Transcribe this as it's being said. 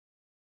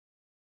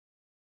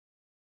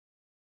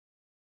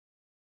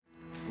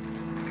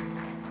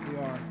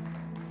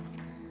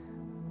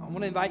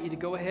want to invite you to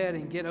go ahead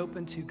and get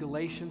open to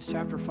Galatians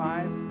chapter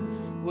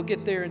 5. We'll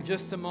get there in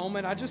just a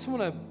moment. I just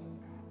want to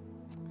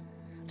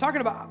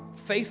talking about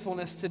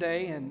faithfulness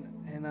today,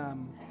 and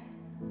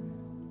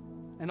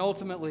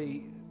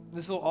ultimately,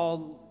 it's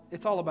all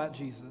about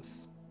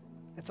Jesus.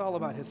 It's all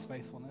about his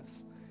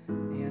faithfulness.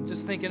 And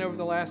just thinking over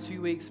the last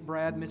few weeks,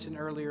 Brad mentioned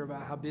earlier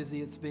about how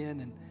busy it's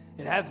been, and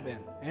it has been,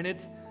 and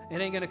it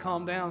ain't going to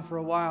calm down for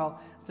a while.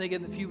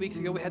 Thinking a few weeks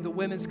ago, we had the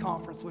women's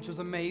conference, which was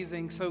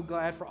amazing. So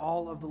glad for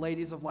all of the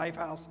ladies of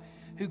LifeHouse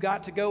who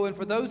got to go. And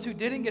for those who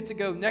didn't get to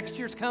go, next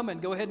year's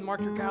coming. Go ahead and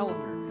mark your calendar.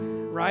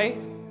 Right?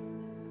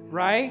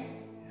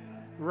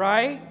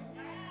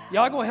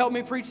 Y'all going to help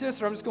me preach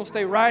this, or I'm just going to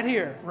stay right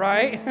here,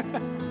 right?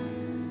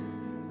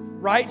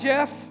 Right,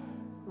 Jeff?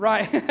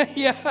 Right.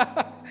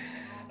 Yeah.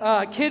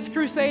 Kids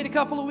Crusade a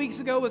couple of weeks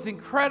ago was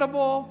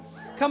incredible.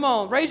 Come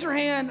on, raise your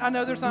hand. I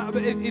know there's not,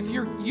 but if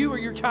you or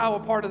your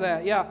child were part of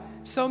that, yeah.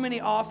 So many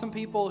awesome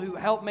people who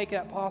helped make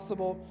that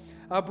possible.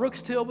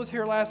 Brooks Till was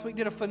here last week,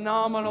 did a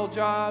phenomenal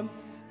job.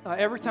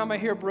 Every time I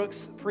hear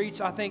Brooks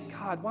preach, I think,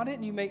 God, why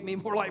didn't you make me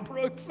more like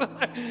Brooks?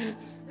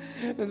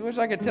 I wish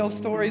I could tell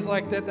stories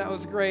like that. That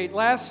was great.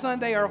 Last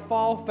Sunday, our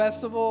fall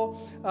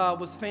festival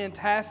was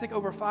fantastic.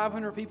 Over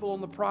 500 people on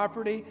the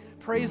property.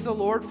 Praise the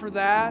Lord for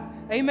that.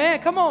 Amen.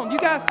 Come on, you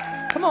guys.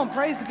 Come on,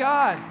 praise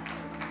God.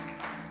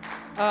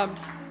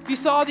 If you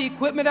saw the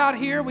equipment out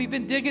here, we've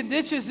been digging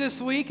ditches this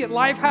week at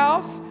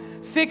LifeHouse,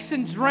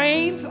 fixing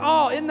drains.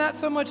 Oh, isn't that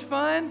so much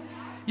fun?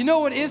 You know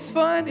what is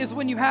fun is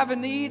when you have a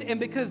need, and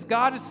because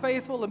God is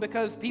faithful and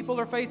because people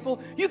are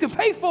faithful, you can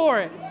pay for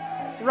it,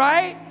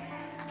 right?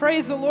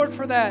 Praise the Lord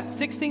for that.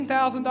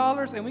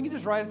 $16,000, and we can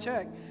just write a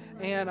check.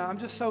 And I'm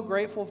just so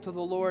grateful to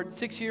the Lord.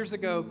 6 years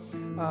ago,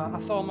 I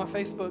saw on my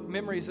Facebook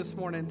memories this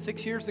morning,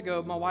 6 years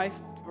ago, my wife,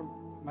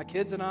 my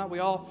kids and I, we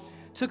all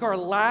took our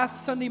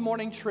last Sunday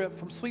morning trip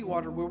from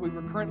Sweetwater, where we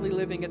were currently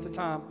living at the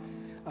time,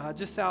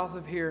 just south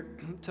of here,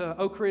 to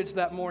Oak Ridge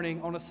that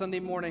morning on a Sunday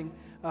morning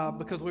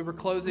because we were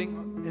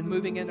closing and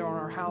moving into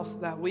our house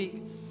that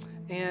week.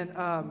 And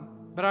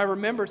but I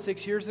remember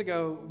 6 years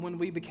ago when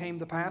we became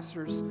the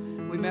pastors,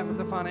 we met with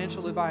a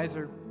financial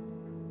advisor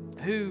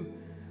who,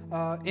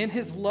 in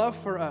his love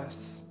for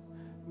us,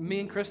 me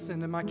and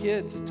Kristen and my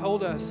kids,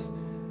 told us,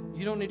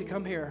 you don't need to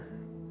come here.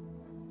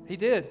 He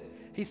did.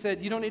 He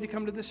said, you don't need to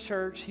come to this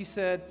church. He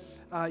said,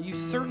 you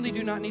certainly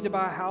do not need to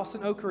buy a house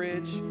in Oak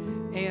Ridge,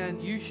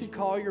 and you should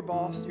call your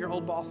boss, your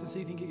old boss, and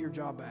see if you can get your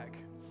job back.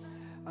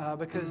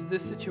 Because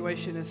this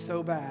situation is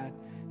so bad.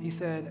 He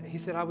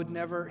said, I would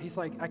never, he's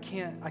like, I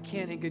can't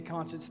in good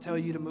conscience tell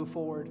you to move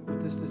forward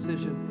with this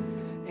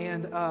decision.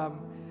 And,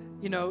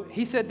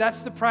 he said,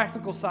 that's the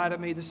practical side of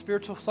me. The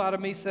spiritual side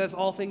of me says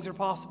all things are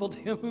possible to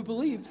him who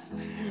believes,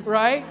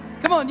 right?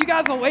 Come on, you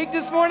guys awake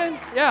this morning?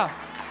 Yeah.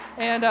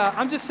 And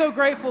I'm just so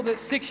grateful that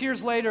 6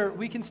 years later,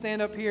 we can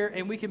stand up here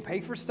and we can pay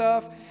for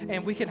stuff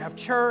and we can have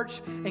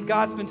church, and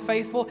God's been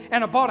faithful.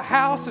 And I bought a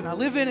house and I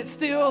live in it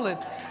still,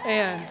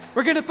 and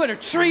we're going to put a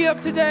tree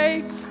up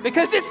today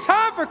because it's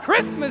time for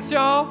Christmas,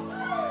 y'all.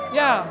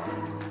 Yeah,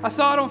 I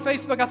saw it on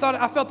Facebook.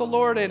 I felt the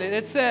Lord in it.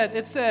 It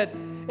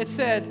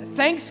said,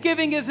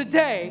 Thanksgiving is a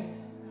day,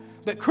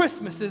 but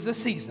Christmas is a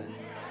season.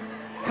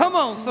 Come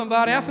on,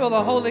 somebody. I feel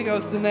the Holy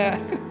Ghost in that.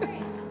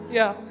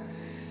 Yeah.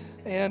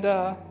 And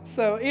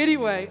so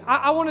anyway,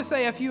 I want to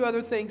say a few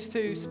other things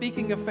too.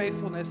 Speaking of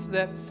faithfulness,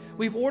 that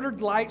we've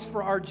ordered lights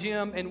for our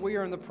gym, and we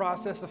are in the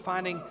process of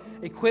finding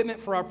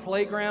equipment for our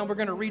playground. We're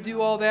going to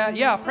redo all that.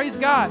 Yeah, praise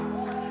God.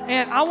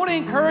 And I want to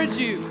encourage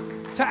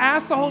you to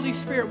ask the Holy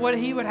Spirit what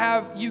he would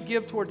have you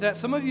give towards that.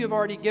 Some of you have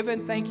already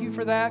given. Thank you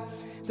for that.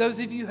 Those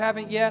of you who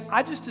haven't yet,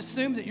 I just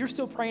assume that you're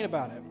still praying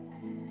about it.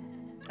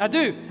 I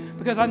do,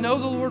 because I know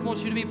the Lord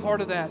wants you to be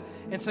part of that.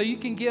 And so you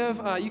can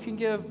give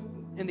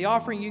in the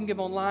offering, you can give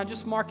online.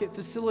 Just mark it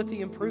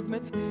facility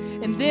improvements.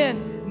 And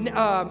then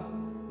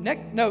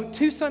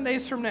 2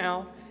 Sundays from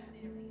now,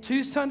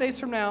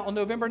 on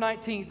November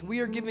 19th,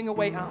 we are giving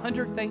away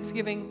 100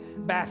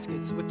 Thanksgiving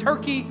baskets with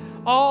turkey,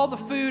 all the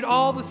food,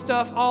 all the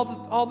stuff,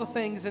 all the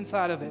things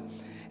inside of it.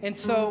 And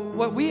so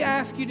what we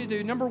ask you to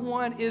do, number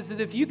one, is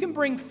that if you can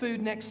bring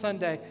food next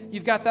Sunday,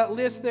 you've got that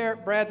list there.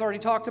 Brad's already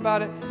talked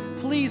about it.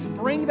 Please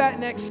bring that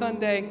next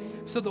Sunday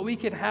so that we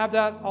can have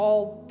that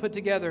all put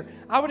together.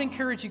 I would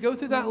encourage you, go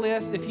through that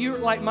list. If you're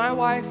like my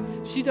wife,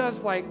 she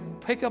does like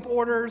pickup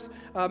orders.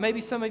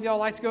 Maybe some of y'all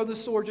like to go to the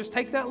store. Just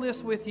take that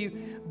list with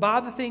you. Buy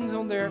the things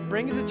on there.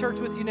 Bring it to church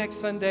with you next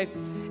Sunday.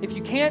 If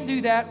you can't do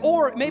that,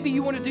 or maybe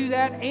you want to do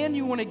that and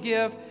you want to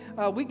give,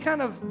 we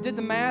kind of did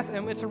the math,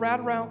 and it's right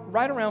around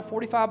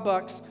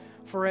 $45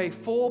 for a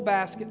full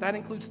basket. That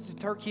includes the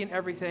turkey and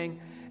everything.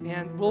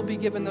 And we'll be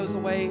giving those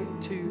away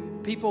to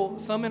people,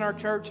 some in our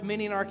church,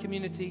 many in our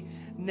community,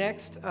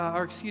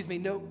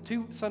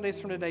 2 Sundays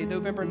from today,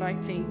 November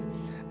 19th.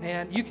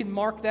 And you can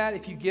mark that.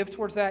 If you give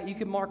towards that, you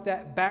can mark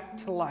that back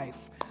to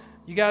life.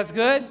 You guys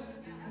good?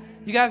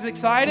 You guys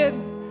excited?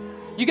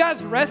 You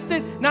guys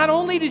rested? Not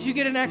only did you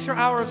get an extra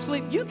hour of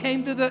sleep, you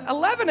came to the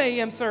 11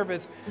 a.m.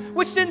 service,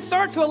 which didn't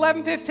start till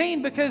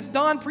 11:15 because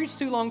Don preached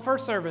too long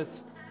first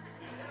service.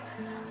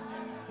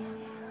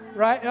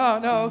 Right? Oh,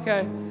 no,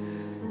 okay.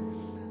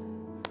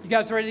 You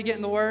guys ready to get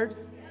in the Word?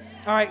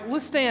 All right,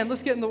 let's stand.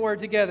 Let's get in the Word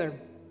together.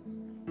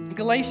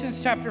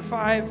 Galatians chapter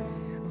 5,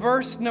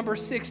 verse number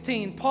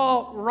 16.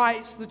 Paul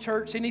writes to the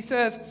church, and he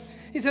says,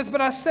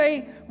 but I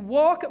say,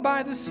 walk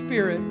by the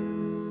Spirit,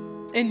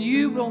 and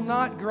you will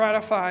not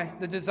gratify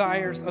the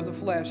desires of the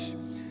flesh.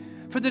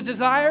 For the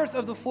desires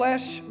of the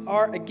flesh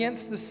are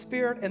against the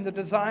Spirit, and the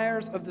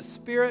desires of the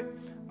Spirit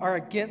are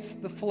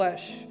against the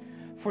flesh.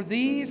 For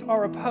these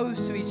are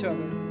opposed to each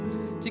other,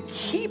 to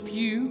keep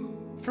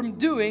you from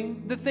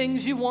doing the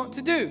things you want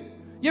to do.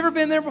 You ever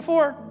been there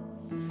before?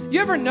 You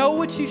ever know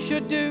what you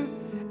should do?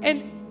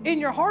 And in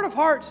your heart of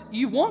hearts,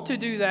 you want to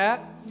do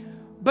that,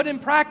 but in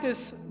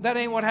practice, that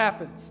ain't what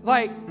happens.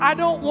 Like, I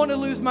don't want to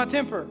lose my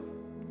temper.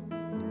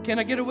 Can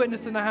I get a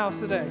witness in the house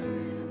today?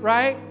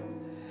 Right?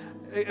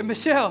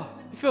 Michelle,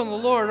 you're feeling the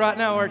Lord right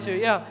now, aren't you?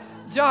 Yeah.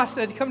 Josh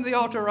said, come to the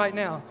altar right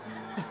now.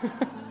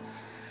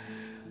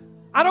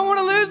 I don't want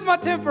to lose my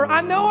temper.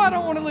 I know I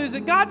don't want to lose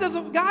it. God,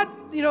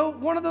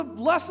 one of the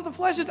lusts of the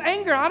flesh is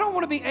anger. I don't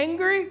want to be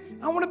angry.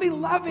 I want to be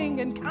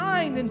loving and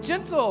kind and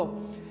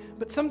gentle.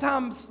 But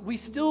sometimes we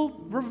still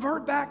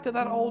revert back to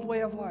that old way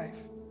of life.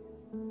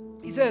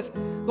 He says,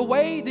 the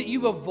way that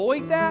you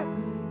avoid that,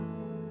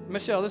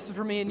 Michelle, this is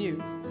for me and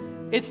you.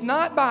 It's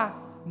not by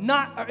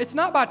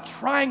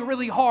trying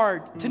really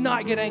hard to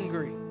not get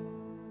angry.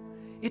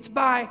 It's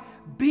by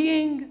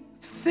being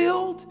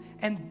filled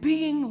and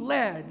being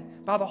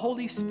led by the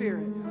Holy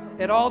Spirit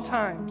at all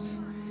times.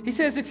 He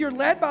says, if you're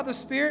led by the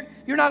Spirit,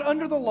 you're not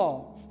under the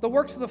law. The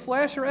works of the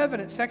flesh are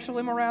evident: sexual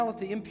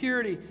immorality,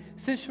 impurity,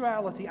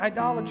 sensuality,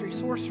 idolatry,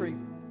 sorcery,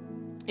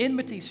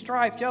 enmity,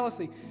 strife,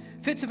 jealousy,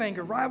 fits of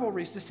anger,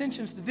 rivalries,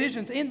 dissensions,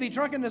 divisions, envy,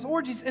 drunkenness,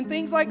 orgies, and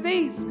things like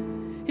these.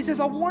 He says,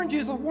 I warned you,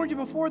 as I warned you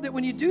before, that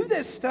when you do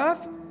this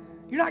stuff,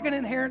 you're not going to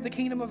inherit the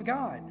kingdom of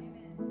God.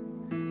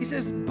 He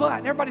says, but,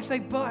 everybody say,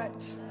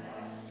 but.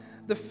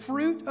 The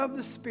fruit of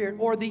the Spirit,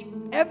 or the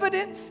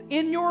evidence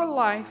in your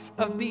life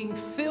of being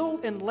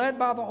filled and led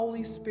by the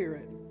Holy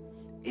Spirit,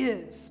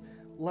 is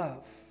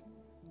love,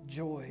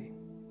 joy,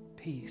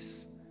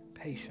 peace,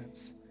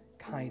 patience,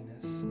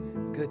 kindness,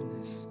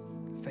 goodness,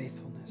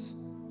 faithfulness,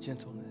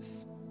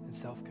 gentleness, and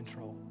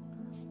self-control.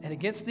 And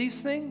against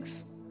these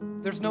things,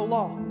 there's no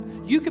law.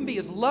 You can be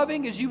as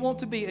loving as you want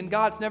to be, and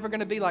God's never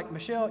going to be like,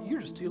 Michelle,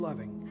 you're just too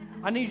loving.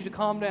 I need you to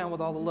calm down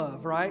with all the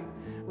love, right?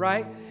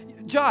 Right?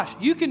 Josh,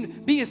 you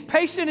can be as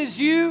patient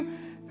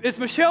as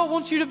Michelle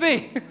wants you to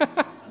be.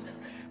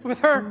 With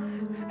her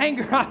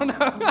anger, I don't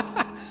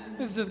know.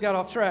 This just got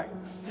off track.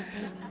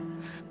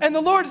 And the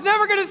Lord's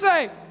never going to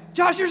say,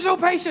 Josh, you're so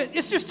patient.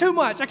 It's just too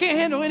much. I can't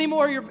handle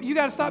anymore. You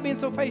got to stop being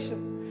so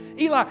patient.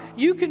 Eli,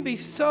 you can be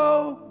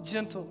so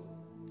gentle.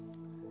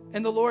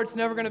 And the Lord's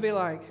never going to be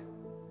like,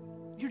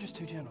 you're just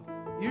too gentle.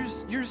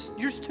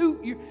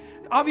 You're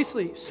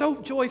obviously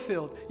so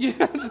joy-filled. There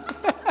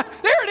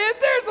it is.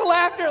 There's the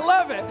laughter. I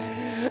love it.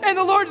 And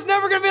the Lord's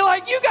never going to be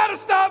like, you got to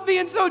stop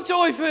being so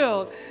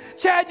joy-filled.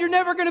 Chad, you're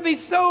never going to be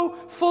so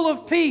full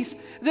of peace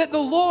that the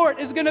Lord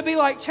is going to be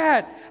like,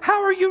 Chad,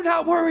 how are you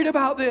not worried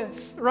about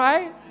this,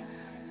 right?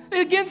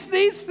 Against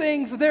these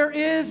things, there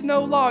is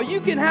no law. You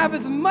can have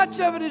as much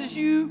of it as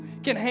you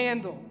can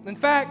handle. In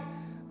fact,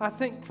 I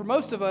think for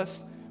most of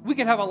us, we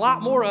can have a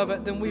lot more of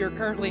it than we are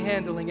currently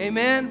handling.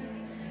 Amen?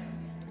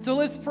 So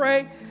let's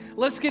pray.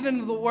 Let's get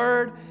into the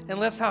Word and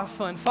let's have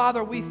fun.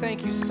 Father, we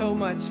thank you so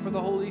much for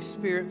the Holy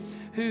Spirit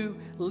who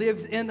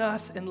lives in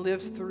us and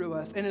lives through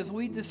us. And as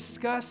we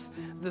discuss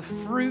the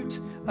fruit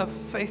of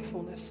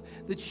faithfulness,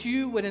 that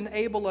you would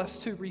enable us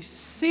to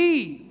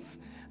receive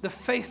the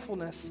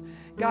faithfulness,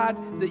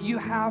 God, that you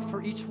have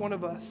for each one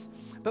of us.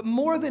 But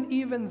more than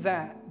even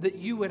that, that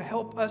you would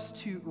help us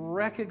to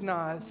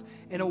recognize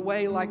in a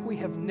way like we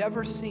have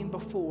never seen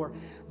before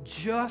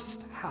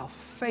just how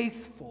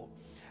faithful,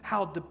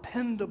 how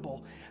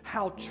dependable,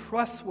 how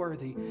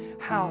trustworthy,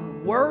 how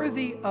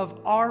worthy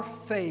of our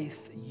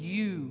faith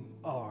you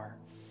are.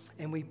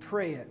 And we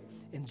pray it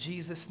in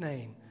Jesus'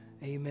 name.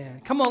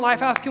 Amen. Come on,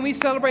 LifeHouse, can we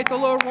celebrate the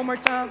Lord one more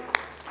time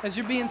as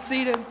you're being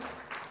seated?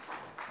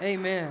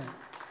 Amen.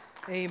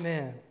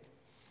 Amen.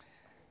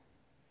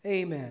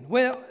 Amen.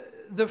 Well,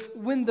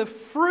 when the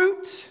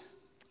fruit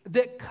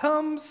that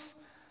comes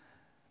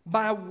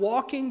by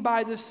walking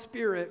by the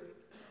Spirit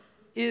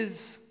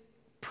is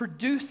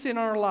produced in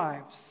our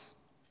lives,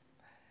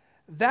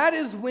 that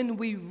is when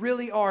we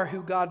really are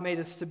who God made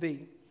us to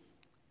be.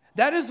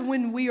 That is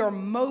when we are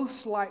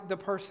most like the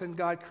person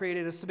God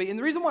created us to be. And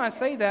the reason why I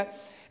say that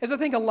is I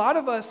think a lot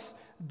of us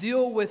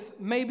deal with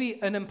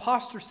maybe an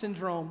imposter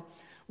syndrome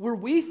where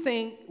we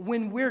think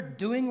when we're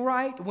doing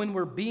right, when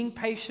we're being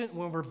patient,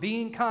 when we're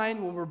being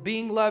kind, when we're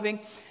being loving,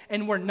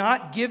 and we're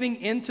not giving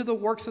into the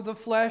works of the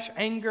flesh,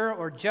 anger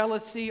or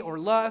jealousy or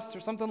lust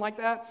or something like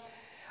that,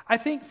 I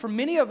think for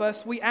many of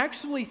us, we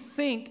actually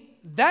think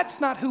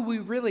that's not who we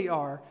really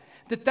are,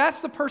 that that's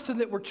the person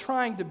that we're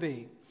trying to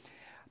be.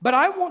 But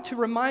I want to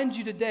remind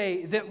you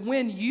today that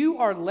when you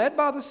are led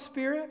by the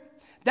Spirit,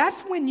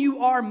 That's when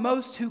you are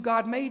most who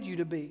God made you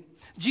to be.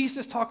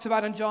 Jesus talks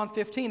about in John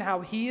 15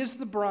 how he is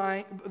the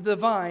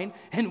vine,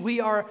 and we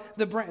are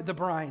the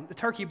brine. The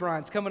turkey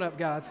brine's coming up,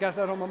 guys. Got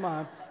that on my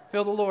mind.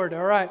 Feel the Lord,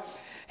 all right.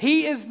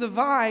 He is the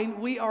vine,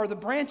 we are the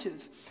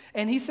branches.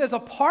 And he says,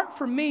 apart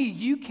from me,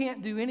 you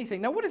can't do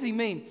anything. Now, what does he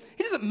mean?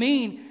 He doesn't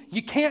mean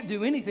you can't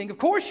do anything. Of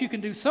course you can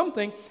do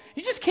something.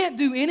 You just can't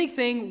do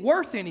anything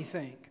worth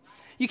anything.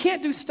 You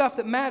can't do stuff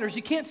that matters.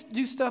 You can't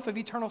do stuff of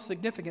eternal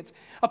significance.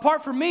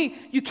 Apart from me,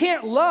 you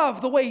can't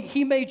love the way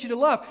he made you to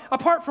love.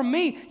 Apart from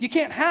me, you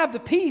can't have the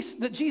peace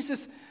that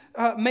Jesus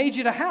made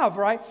you to have,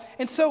 right?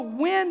 And so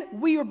when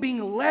we are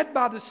being led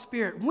by the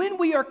Spirit, when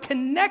we are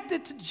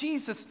connected to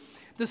Jesus,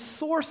 the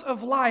source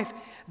of life,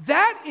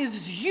 that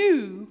is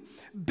you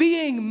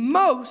being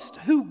most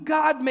who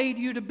God made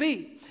you to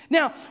be.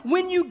 Now,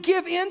 when you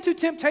give in to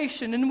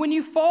temptation and when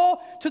you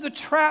fall to the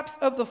traps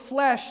of the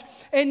flesh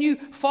and you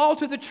fall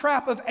to the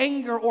trap of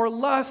anger or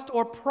lust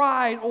or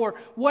pride or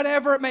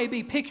whatever it may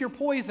be, pick your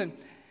poison.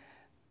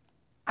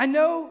 I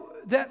know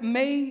that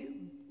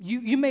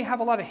you may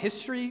have a lot of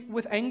history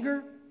with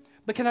anger,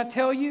 but can I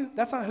tell you,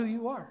 that's not who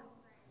you are.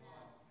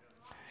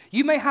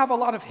 You may have a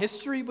lot of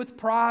history with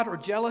pride or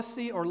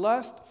jealousy or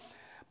lust,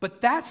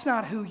 but that's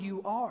not who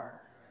you are.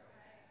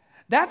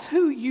 That's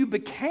who you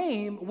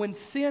became when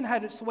sin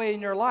had its way in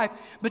your life.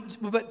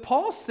 But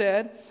Paul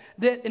said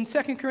that in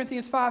 2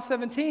 Corinthians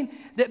 5:17,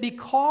 that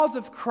because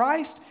of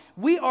Christ,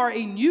 we are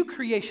a new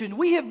creation.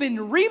 We have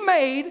been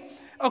remade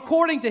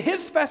according to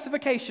his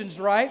specifications,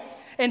 right?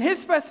 And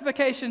his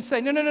specifications say,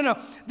 no.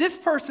 This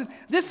person,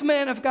 this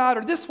man of God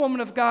or this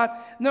woman of God,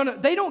 no,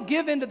 they don't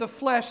give into the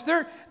flesh.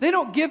 They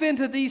don't give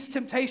into these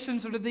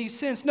temptations or to these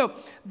sins. No,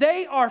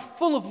 they are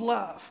full of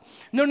love.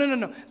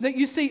 No.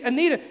 You see,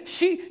 Anita,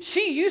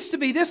 she used to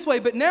be this way,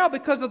 but now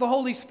because of the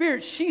Holy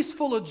Spirit, she's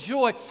full of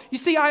joy. You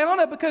see,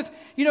 Ayana, because,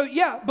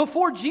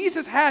 before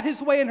Jesus had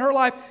his way in her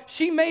life,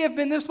 she may have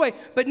been this way,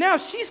 but now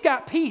she's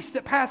got peace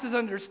that passes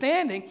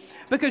understanding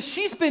because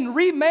she's been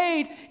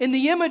remade in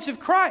the image of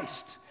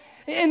Christ.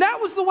 And that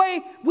was the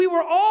way we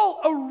were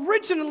all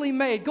originally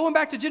made. Going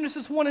back to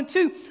Genesis 1 and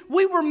 2,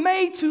 we were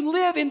made to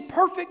live in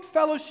perfect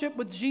fellowship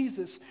with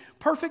Jesus,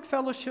 perfect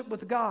fellowship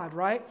with God,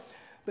 right?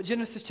 But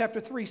Genesis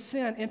chapter 3,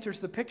 sin enters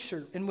the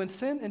picture. And when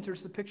sin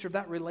enters the picture,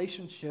 that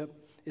relationship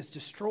is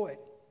destroyed.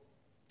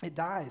 It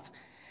dies.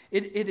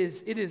 It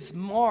is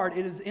marred.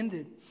 It is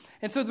ended.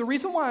 And so the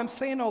reason why I'm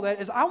saying all that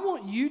is I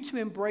want you to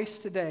embrace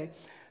today,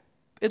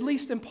 at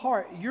least in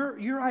part,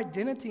 your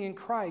identity in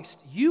Christ.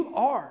 You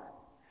are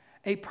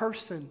a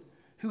person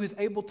who is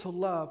able to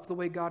love the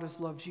way God has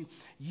loved you.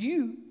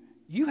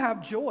 You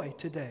have joy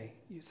today.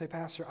 You say,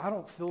 Pastor, I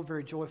don't feel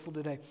very joyful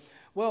today.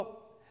 Well,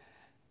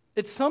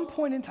 at some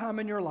point in time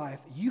in your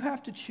life, you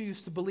have to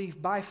choose to believe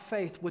by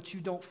faith what you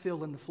don't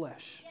feel in the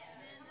flesh.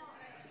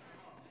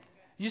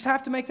 You just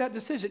have to make that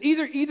decision.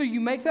 Either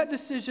you make that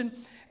decision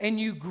and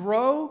you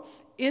grow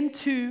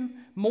into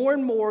more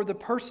and more the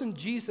person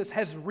Jesus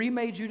has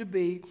remade you to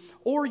be,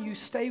 or you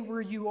stay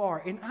where you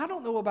are. And I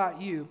don't know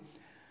about you,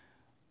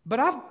 but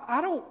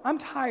I'm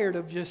tired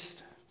of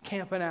just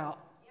camping out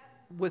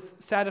with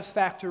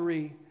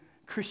satisfactory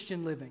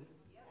Christian living.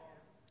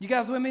 You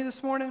guys with me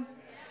this morning?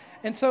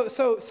 And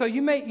so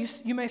you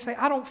may say,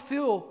 I don't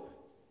feel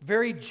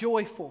very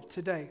joyful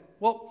today.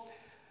 Well,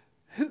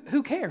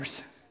 who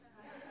cares?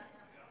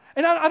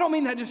 And I don't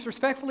mean that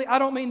disrespectfully. I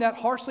don't mean that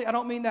harshly. I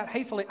don't mean that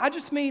hatefully. I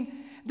just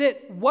mean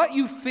that what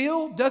you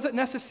feel doesn't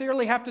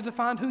necessarily have to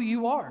define who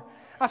you are.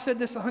 I've said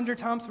this 100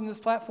 times from this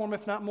platform,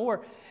 if not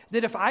more,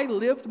 that if I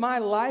lived my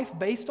life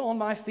based on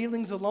my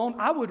feelings alone,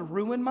 I would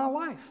ruin my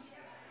life.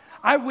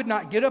 I would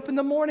not get up in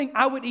the morning.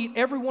 I would eat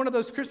every one of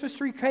those Christmas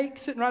tree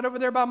cakes sitting right over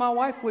there by my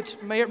wife,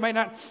 which may or may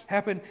not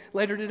happen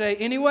later today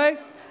anyway.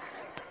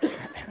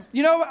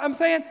 You know what I'm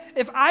saying?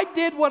 If I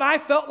did what I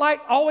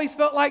always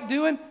felt like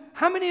doing,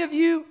 how many of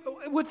you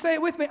would say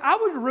it with me? I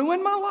would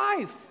ruin my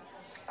life.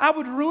 I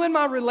would ruin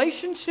my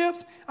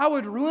relationships. I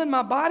would ruin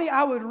my body.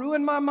 I would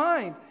ruin my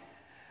mind.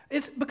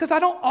 It's because I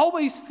don't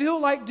always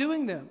feel like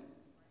doing them.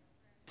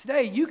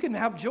 Today, you can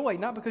have joy,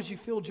 not because you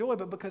feel joy,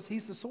 but because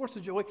he's the source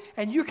of joy,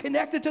 and you're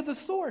connected to the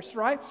source,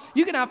 right?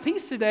 You can have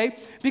peace today,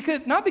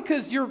 not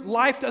because your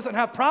life doesn't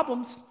have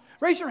problems.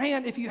 Raise your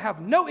hand if you have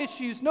no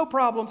issues, no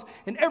problems,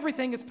 and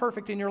everything is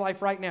perfect in your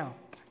life right now.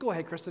 Go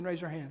ahead, Kristen, raise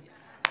your hand.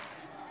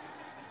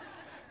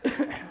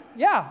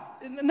 Yeah,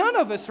 none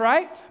of us,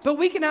 right? But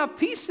we can have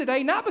peace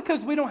today, not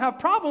because we don't have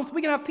problems.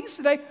 We can have peace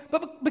today,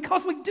 but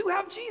because we do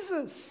have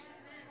Jesus.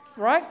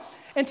 Right?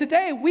 And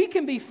today we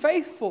can be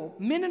faithful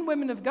men and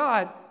women of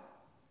God,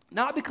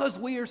 not because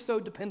we are so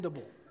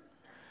dependable,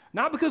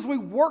 not because we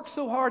work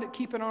so hard at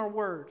keeping our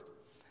word,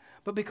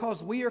 but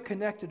because we are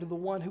connected to the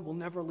one who will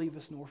never leave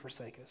us nor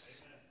forsake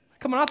us.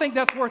 Come on, I think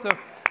that's worth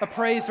a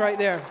praise right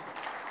there.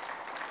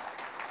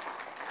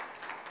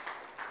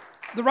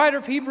 The writer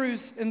of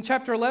Hebrews in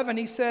chapter 11,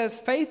 he says,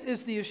 faith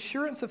is the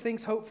assurance of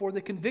things hoped for,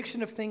 the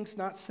conviction of things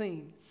not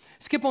seen.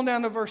 Skip on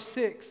down to verse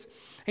 6.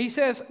 He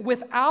says,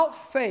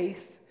 without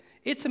faith,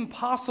 it's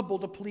impossible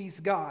to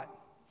please God.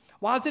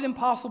 Why is it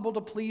impossible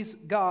to please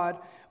God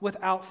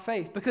without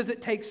faith? Because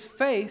it takes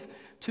faith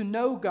to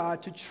know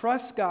God, to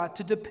trust God,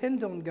 to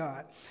depend on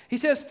God. He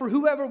says, for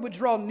whoever would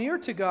draw near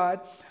to God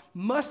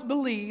must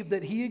believe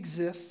that he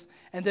exists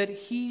and that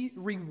he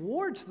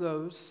rewards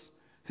those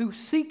who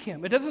seek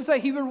him. It doesn't say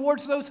he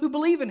rewards those who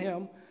believe in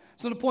him.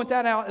 So to point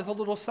that out as a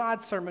little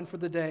side sermon for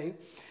the day.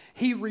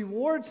 He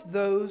rewards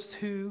those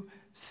who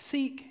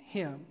seek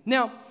him.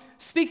 Now,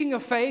 speaking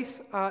of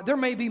faith, there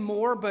may be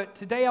more, but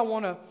today I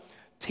want to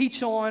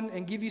teach on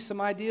and give you some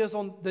ideas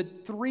on the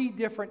 3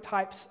 different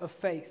types of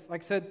faith.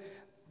 Like I said,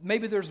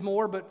 maybe there's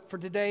more, but for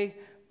today,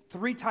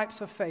 3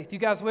 types of faith. You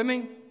guys with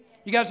me?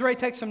 You guys ready to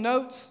take some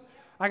notes?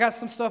 I got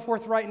some stuff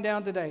worth writing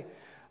down today.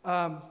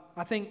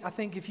 I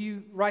think if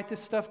you write this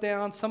stuff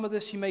down, some of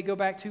this you may go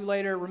back to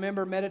later.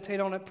 Remember,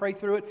 meditate on it, pray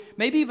through it.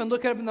 Maybe even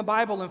look it up in the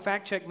Bible and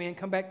fact check me and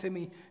come back to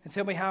me and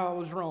tell me how I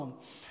was wrong.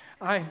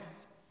 I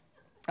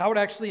would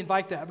actually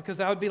invite that,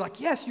 because I would be like,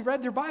 yes, you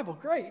read their Bible,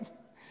 great.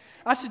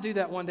 I should do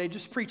that one day,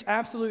 just preach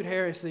absolute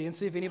heresy and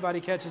see if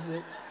anybody catches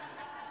it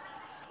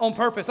on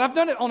purpose. I've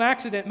done it on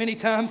accident many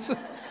times.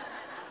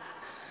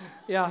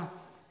 Yeah,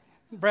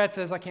 Brad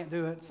says I can't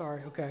do it,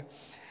 sorry, okay.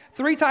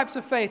 3 types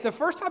of faith. The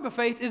first type of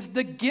faith is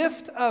the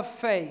gift of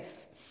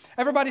faith.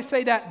 Everybody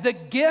say that, the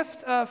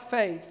gift of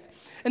faith.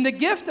 And the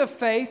gift of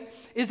faith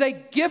is a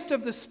gift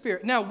of the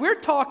Spirit. Now, we're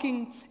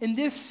talking in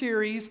this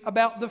series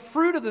about the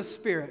fruit of the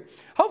Spirit.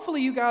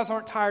 Hopefully you guys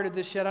aren't tired of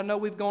this yet. I know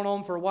we've gone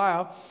on for a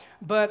while,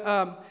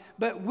 but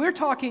we're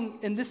talking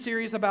in this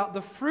series about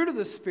the fruit of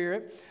the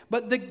Spirit.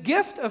 But the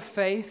gift of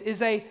faith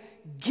is a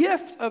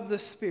gift of the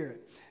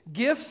Spirit.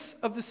 Gifts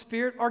of the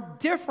Spirit are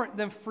different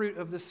than fruit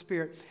of the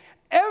Spirit.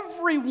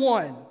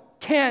 Everyone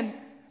can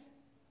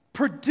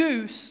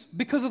produce,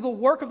 because of the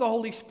work of the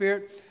Holy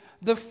Spirit,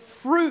 the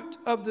fruit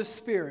of the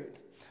Spirit.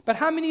 But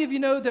how many of you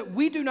know that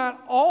we do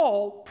not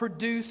all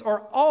produce,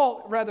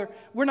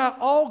 we're not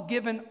all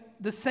given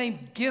the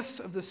same gifts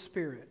of the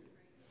Spirit?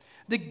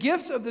 The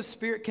gifts of the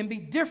Spirit can be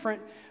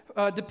different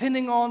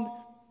depending on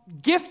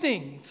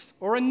giftings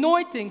or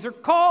anointings or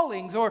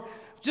callings, or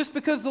just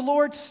because the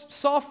Lord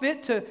saw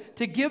fit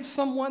to give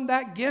someone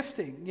that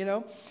gifting, you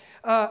know.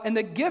 And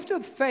the gift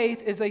of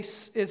faith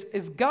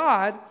is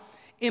God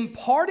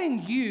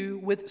imparting you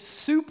with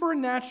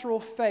supernatural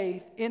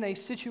faith in a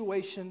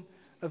situation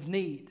of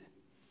need.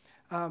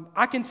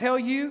 I can tell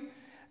you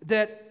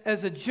that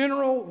as a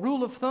general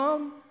rule of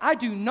thumb, I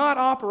do not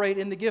operate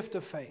in the gift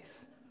of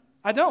faith.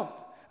 I don't.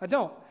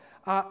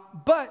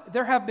 But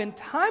there have been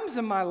times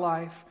in my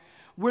life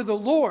where the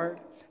Lord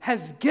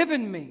has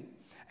given me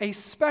a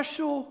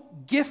special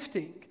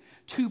gifting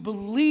to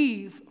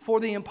believe for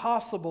the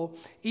impossible,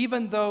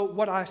 even though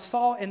what I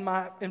saw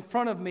in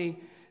front of me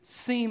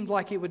seemed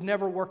like it would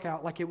never work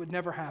out, like it would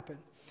never happen.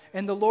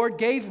 And the Lord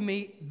gave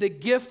me the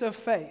gift of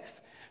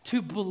faith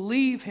to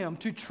believe him,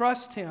 to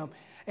trust him,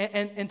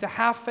 and to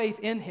have faith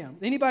in him.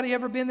 Anybody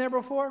ever been there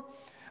before?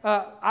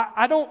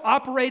 I don't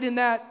operate in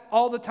that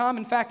all the time.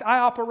 In fact,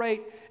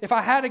 if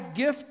I had a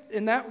gift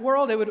in that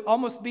world, it would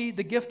almost be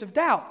the gift of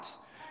doubt.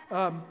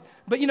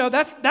 But, you know,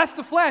 that's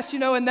the flesh, you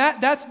know, and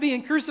that's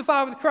being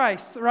crucified with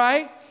Christ,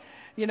 right?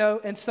 You know,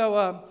 and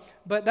so,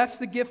 but that's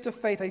the gift of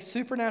faith, a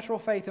supernatural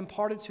faith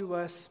imparted to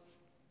us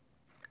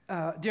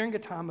during a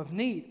time of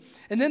need.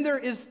 And then there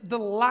is the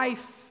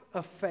life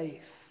of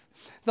faith.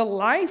 The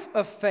life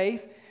of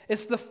faith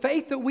is the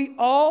faith that we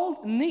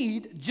all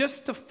need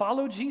just to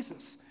follow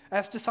Jesus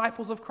as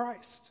disciples of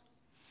Christ.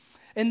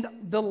 And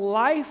the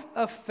life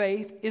of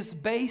faith is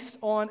based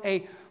on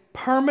a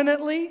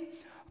permanently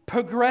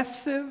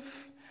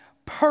progressive,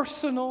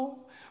 personal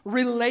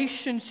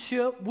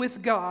relationship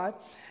with God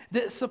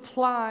that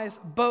supplies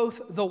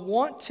both the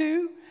want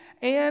to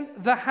and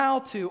the how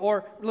to.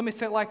 Or let me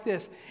say it like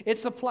this. It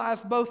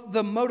supplies both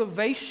the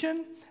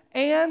motivation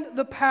and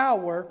the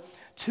power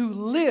to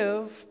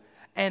live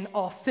an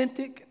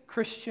authentic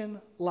Christian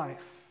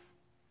life.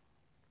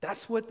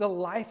 That's what the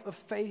life of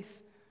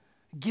faith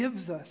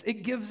gives us.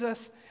 It gives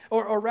us,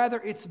 or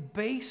rather it's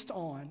based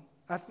on,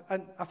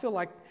 I feel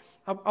like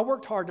I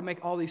worked hard to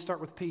make all these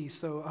start with P,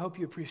 so I hope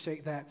you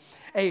appreciate that.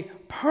 A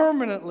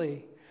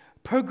permanently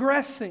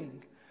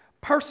progressing,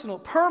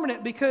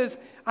 permanent, because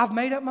I've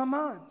made up my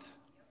mind.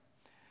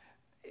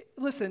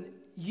 Listen,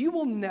 you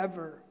will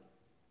never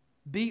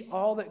be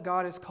all that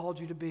God has called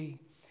you to be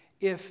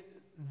if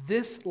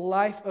this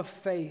life of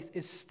faith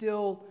is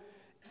still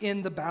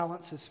in the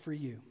balances for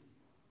you.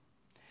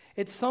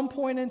 At some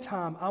point in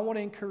time, I want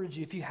to encourage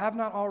you, if you have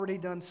not already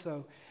done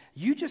so,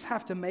 you just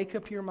have to make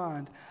up your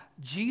mind.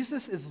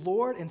 Jesus is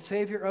Lord and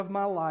Savior of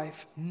my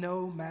life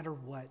no matter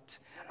what.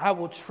 I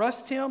will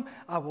trust him.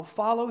 I will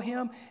follow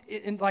him.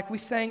 And like we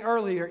sang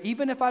earlier,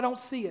 even if I don't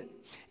see it,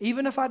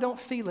 even if I don't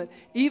feel it,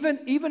 even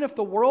if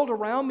the world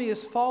around me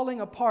is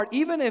falling apart,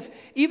 even if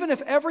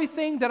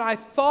everything that I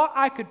thought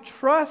I could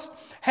trust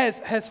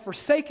has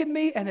forsaken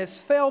me and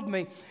has failed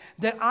me,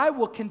 that I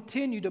will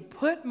continue to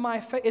put my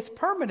faith. It's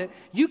permanent.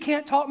 You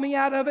can't talk me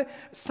out of it.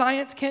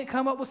 Science can't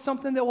come up with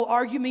something that will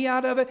argue me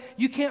out of it.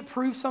 You can't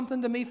prove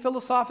something to me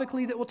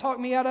philosophically that will talk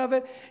me out of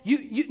it.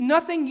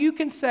 Nothing you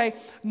can say,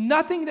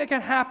 nothing that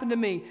can happen to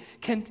me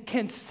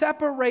can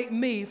separate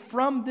me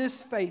from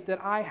this faith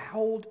that I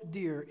hold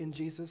dear in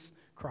Jesus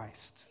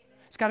Christ.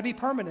 It's got to be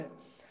permanent.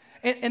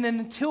 And then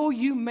until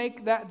you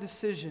make that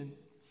decision,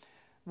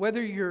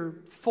 whether you're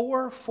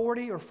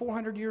 40 or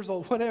 400 years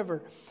old,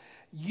 whatever,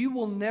 you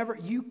will never,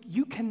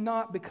 you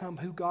cannot become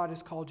who God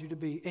has called you to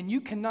be. And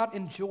you cannot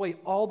enjoy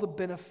all the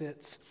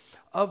benefits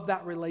of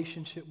that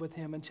relationship with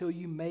Him until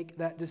you make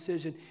that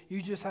decision. You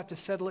just have to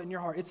settle it in your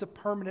heart. It's a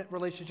permanent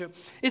relationship.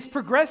 It's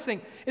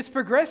progressing. It's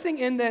progressing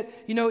in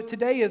that,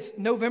 today is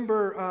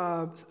November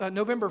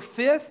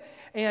 5th,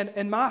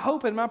 and my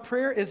hope and my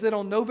prayer is that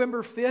on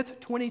November 5th,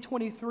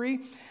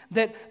 2023,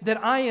 that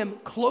I am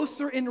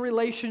closer in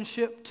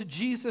relationship to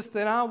Jesus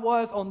than I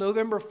was on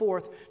November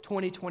 4th,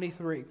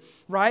 2023,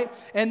 right?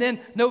 And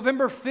then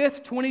November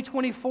 5th,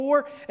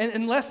 2024, and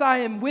unless I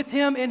am with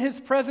Him in His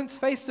presence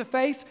face to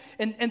face,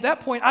 and at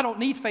that point, I don't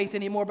need faith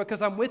anymore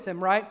because I'm with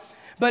Him, right?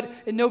 But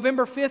in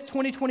November 5th,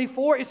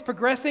 2024, it's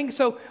progressing.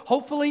 So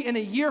hopefully in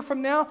a year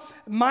from now,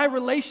 my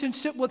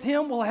relationship with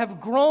Him will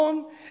have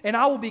grown and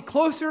I will be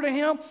closer to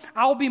Him.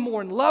 I will be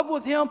more in love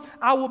with Him.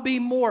 I will be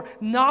more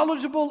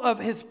knowledgeable of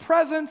His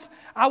presence.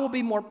 I will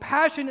be more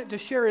passionate to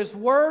share His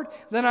word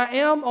than I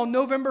am on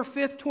November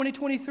 5th,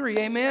 2023.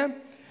 Amen?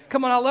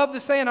 Come on, I love the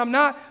saying, I'm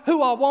not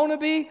who I want to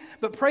be,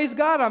 but praise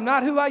God, I'm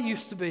not who I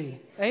used to be.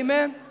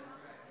 Amen?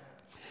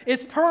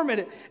 It's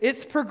permanent,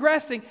 it's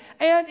progressing,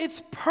 and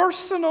it's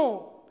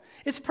personal.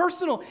 It's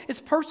personal.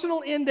 It's personal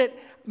in that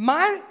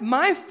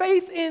my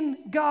faith in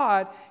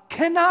God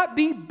cannot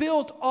be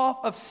built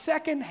off of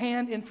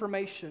secondhand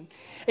information.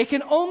 It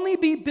can only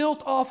be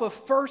built off of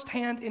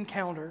firsthand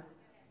encounter.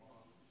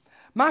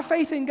 My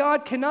faith in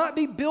God cannot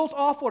be built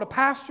off what a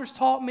pastor's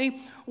taught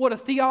me, what a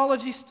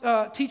theology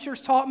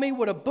teacher's taught me,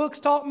 what a book's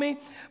taught me.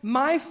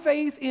 My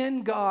faith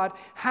in God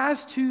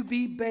has to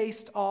be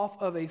based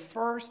off of a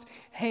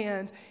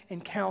first-hand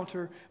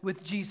encounter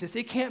with Jesus.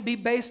 It can't be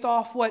based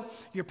off what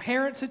your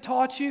parents had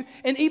taught you.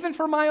 And even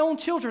for my own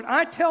children,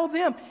 I tell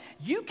them,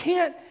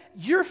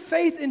 your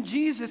faith in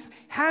Jesus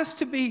has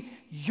to be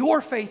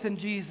your faith in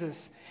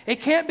Jesus.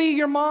 It can't be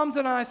your mom's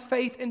and I's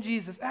faith in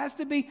Jesus. It has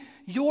to be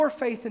your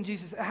faith in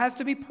Jesus. It has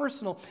to be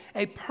personal,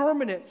 a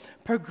permanent,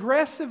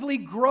 progressively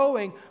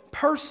growing,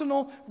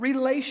 personal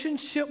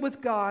relationship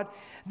with God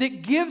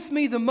that gives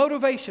me the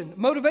motivation.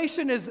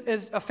 Motivation is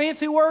a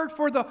fancy word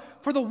for the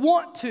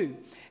want to.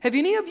 Have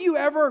any of you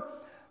ever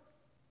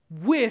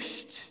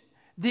wished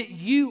that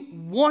you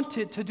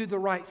wanted to do the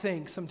right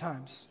thing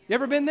sometimes? You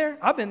ever been there?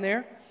 I've been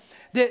there.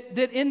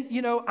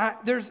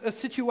 There's a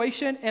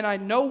situation and I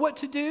know what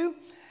to do,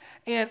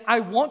 and I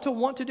want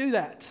to do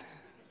that.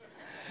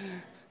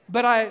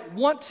 But I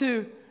want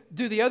to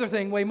do the other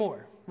thing way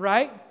more,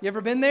 right? You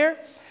ever been there?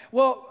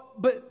 Well,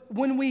 but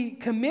when we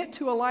commit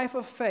to a life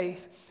of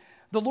faith,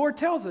 the Lord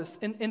tells us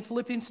in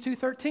Philippians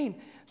 2:13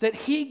 that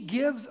He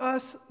gives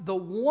us the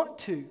want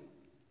to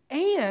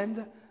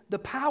and the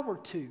power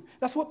to.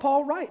 That's what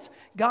Paul writes.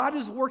 God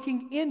is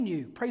working in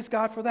you. Praise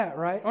God for that,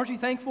 right? Aren't you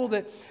thankful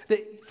that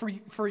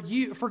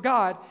for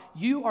God,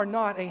 you are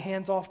not a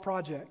hands-off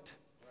project?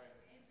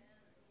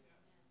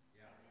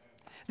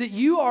 That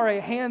you are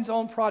a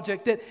hands-on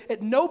project, that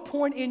at no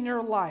point in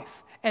your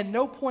life, and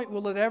no point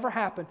will it ever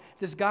happen,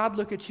 does God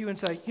look at you and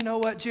say, you know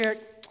what, Jarek,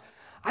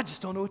 I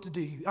just don't know what to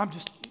do.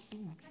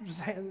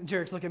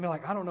 Jarek's looking at me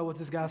like, I don't know what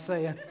this guy's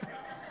saying.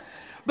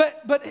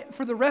 But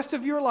for the rest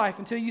of your life,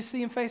 until you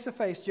see Him face to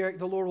face, Jarek,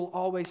 the Lord will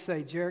always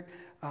say, Jarek,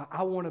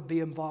 I want to be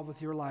involved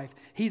with your life.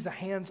 He's a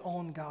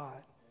hands-on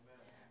God,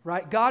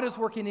 right? God is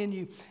working in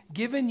you,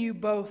 giving you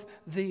both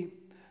the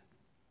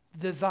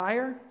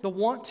desire, the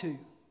want to,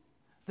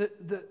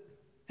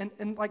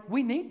 and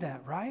we need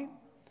that, right?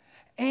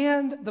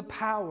 And the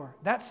power.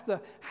 That's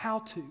the how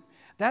to.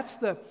 That's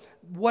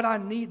what I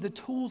need, the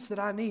tools that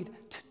I need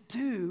to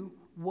do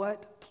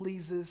what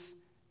pleases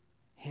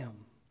Him.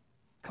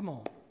 Come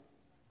on.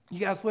 You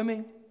guys with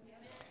me?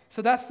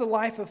 So that's the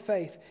life of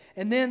faith.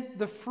 And then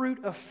the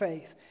fruit of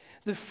faith.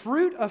 The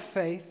fruit of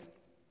faith,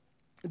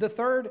 the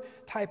third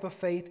type of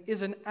faith,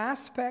 is an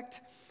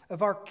aspect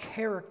of our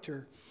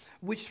character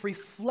which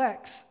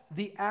reflects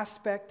the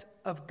aspect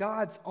of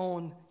God's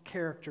own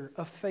character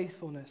of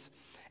faithfulness.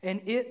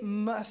 And it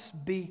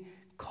must be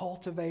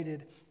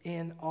cultivated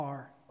in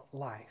our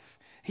life.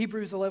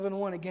 Hebrews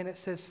 11:1, again, it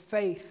says,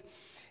 faith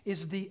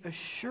is the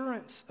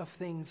assurance of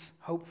things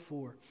hoped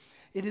for.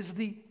 It is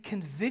the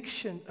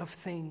conviction of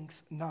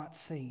things not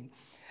seen.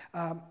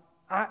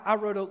 I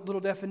wrote a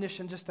little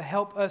definition just to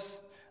help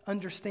us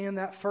understand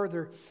that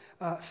further.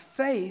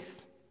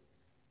 Faith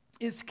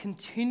is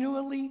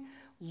continually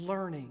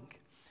learning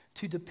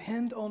to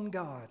depend on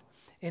God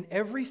in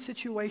every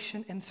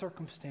situation and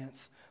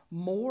circumstance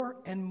more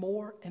and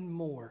more and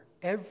more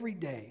every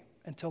day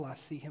until I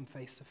see Him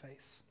face to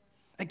face.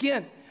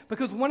 Again,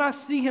 because when I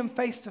see Him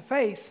face to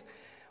face,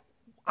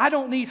 I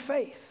don't need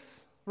faith.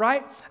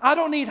 right? I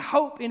don't need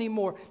hope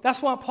anymore.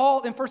 That's why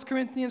Paul in 1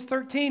 Corinthians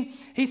 13,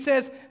 he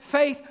says,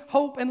 faith,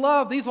 hope, and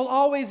love, these will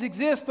always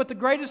exist, but the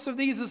greatest of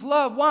these is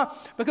love. Why?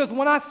 Because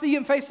when I see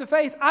him face to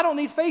face, I don't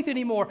need faith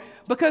anymore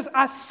because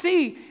I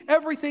see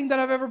everything that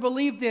I've ever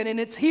believed in, and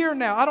it's here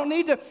now. I don't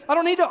need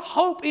to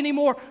hope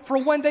anymore for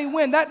one day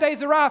when. That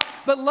day's arrived,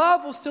 but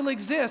love will still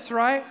exist,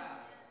 right?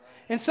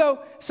 And so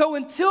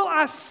until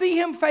I see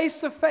him face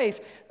to face,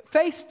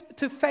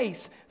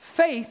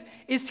 faith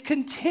is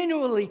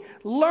continually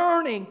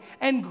learning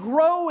and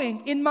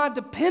growing in my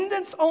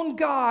dependence on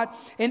God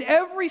in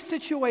every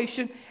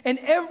situation and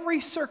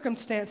every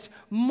circumstance,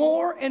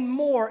 more and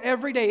more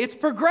every day. It's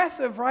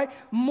progressive, right?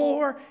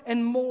 More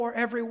and more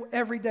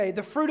every day.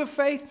 The fruit of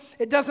faith,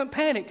 it doesn't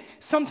panic.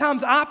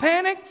 Sometimes I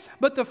panic,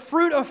 but the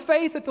fruit of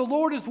faith that the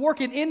Lord is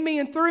working in me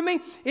and through me,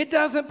 it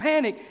doesn't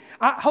panic.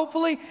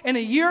 Hopefully in a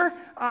year,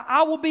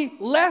 I will be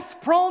less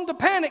prone to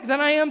panic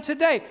than I am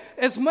today.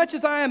 As much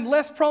as I am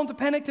less prone to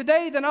panic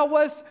today than I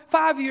was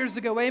 5 years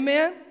ago.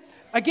 Amen?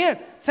 Again,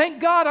 thank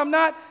God I'm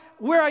not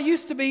where I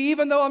used to be,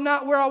 even though I'm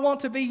not where I want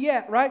to be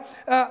yet, right?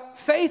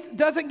 Faith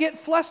doesn't get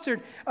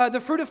flustered. The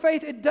fruit of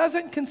faith, it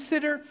doesn't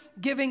consider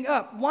giving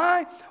up.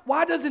 Why?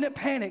 Why doesn't it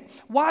panic?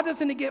 Why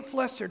doesn't it get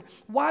flustered?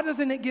 Why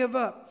doesn't it give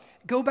up?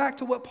 Go back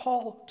to what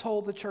Paul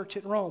told the church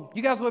at Rome.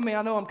 You guys with me?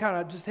 I know I'm kind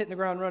of just hitting the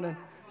ground running.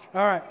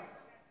 All right.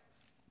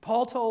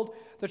 Paul told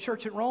the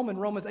church at Rome in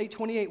Romans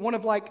 8:28, one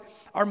of like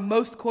our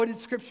most quoted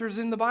scriptures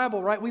in the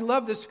Bible, right? We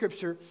love this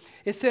scripture.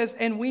 It says,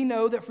 and we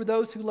know that for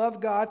those who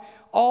love God,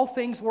 all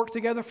things work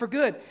together for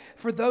good,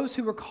 for those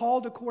who are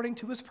called according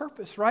to his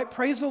purpose, right?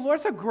 Praise the Lord.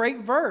 It's a great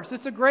verse.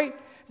 It's a great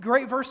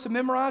verse to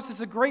memorize.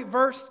 It's a great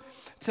verse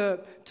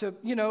to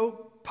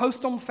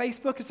post on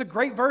Facebook. It's a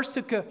great verse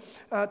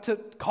to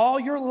call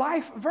your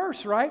life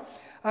verse, right?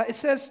 It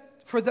says,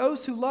 for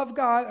those who love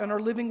God and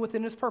are living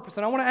within his purpose.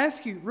 And I want to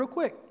ask you real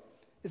quick,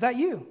 is that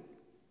you?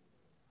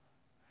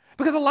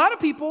 Because a lot of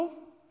people,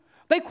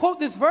 they quote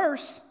this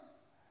verse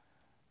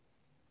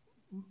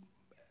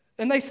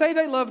and they say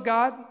they love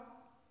God,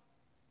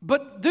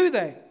 but do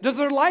they? Does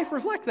their life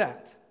reflect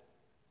that?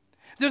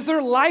 Does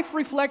their life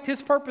reflect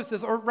his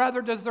purposes, or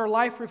rather does their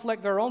life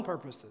reflect their own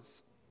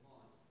purposes?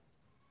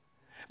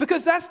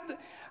 Because that's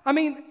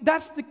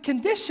the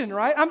condition,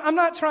 right? I'm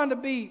not trying to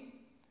be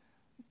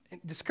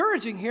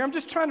discouraging here. I'm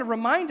just trying to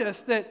remind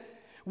us that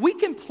we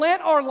can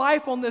plant our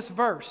life on this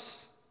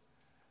verse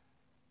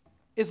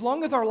as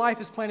long as our life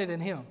is planted in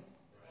him.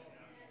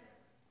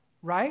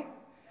 Right?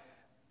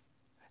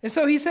 And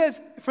so he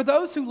says, for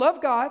those who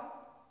love God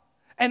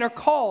and are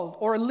called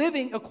or are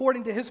living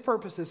according to his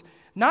purposes,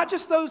 not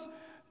just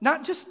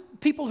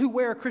people who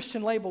wear a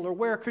Christian label or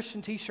wear a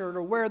Christian t-shirt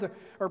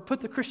or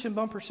put the Christian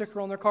bumper sticker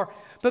on their car,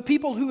 but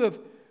people who have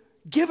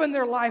given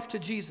their life to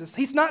Jesus.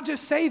 He's not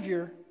just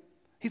Savior,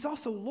 he's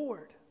also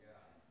Lord.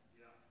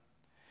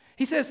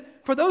 He says,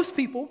 for those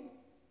people,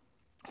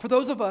 for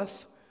those of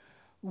us,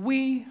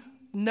 we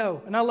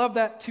know. And I love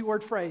that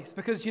two-word phrase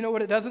because you know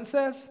what it doesn't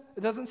say?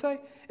 It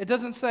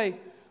doesn't say,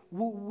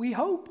 we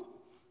hope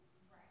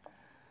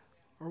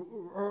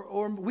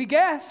or we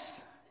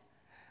guess.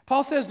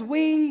 Paul says,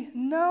 we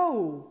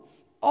know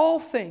all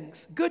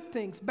things, good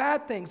things,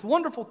 bad things,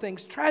 wonderful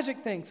things, tragic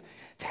things,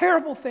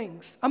 terrible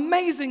things,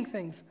 amazing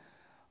things.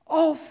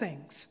 All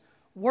things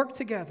work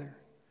together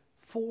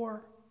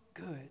for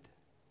good.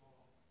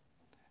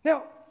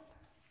 Now,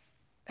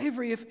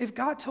 Avery, if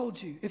God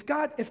told you, if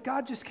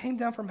God just came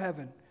down from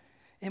heaven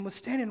and was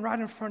standing right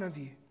in front of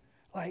you,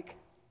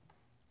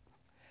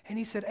 and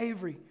he said,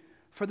 Avery,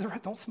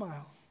 don't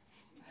smile.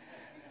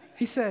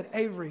 He said,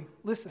 Avery,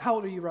 listen, how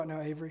old are you right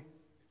now, Avery?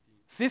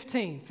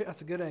 15.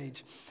 That's a good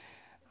age.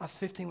 I was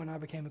 15 when I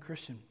became a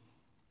Christian.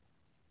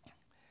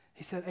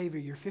 He said,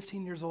 Avery, you're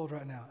 15 years old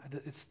right now.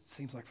 It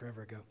seems like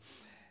forever ago.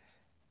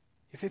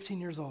 You're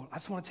 15 years old. I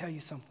just want to tell you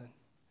something.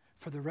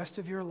 For the rest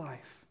of your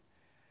life,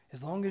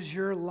 as long as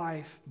your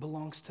life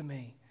belongs to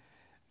me,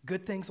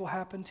 good things will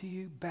happen to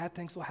you, bad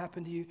things will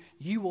happen to you.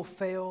 You will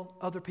fail,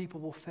 other people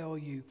will fail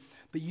you.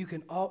 But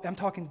I'm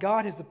talking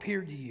God has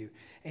appeared to you,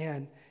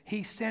 and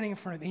he's standing in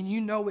front of you, and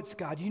you know it's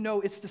God. You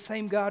know it's the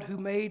same God who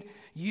made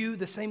you,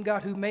 the same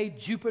God who made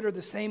Jupiter,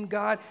 the same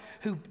God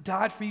who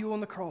died for you on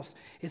the cross.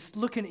 It's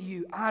looking at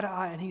you eye to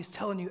eye, and he's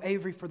telling you,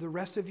 Avery, for the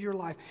rest of your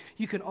life,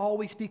 you can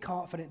always be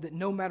confident that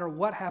no matter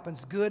what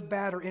happens, good,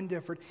 bad, or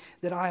indifferent,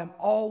 that I am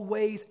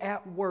always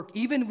at work.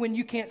 Even when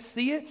you can't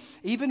see it,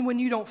 even when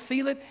you don't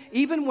feel it,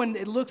 even when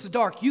it looks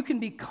dark, you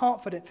can be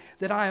confident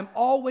that I am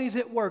always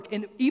at work.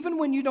 And even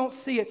when you don't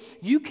see it,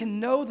 you can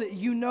know that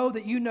you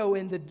know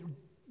in the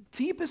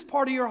deepest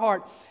part of your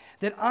heart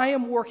that I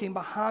am working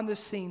behind the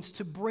scenes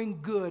to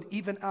bring good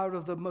even out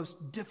of the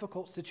most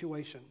difficult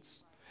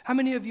situations. How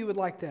many of you would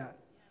like that?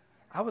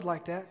 I would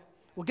like that.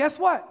 Well, guess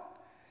what?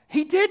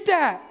 He did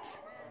that.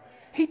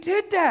 He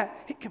did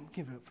that.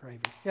 Give it up for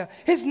Avery. Yeah.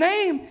 His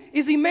name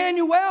is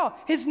Emmanuel.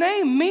 His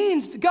name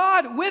means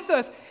God with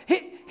us.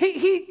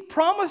 He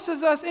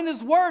promises us in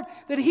His word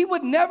that He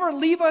would never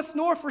leave us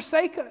nor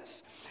forsake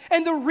us.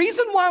 And the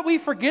reason why we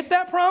forget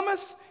that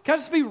promise, can I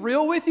just be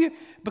real with you?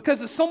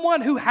 Because of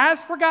someone who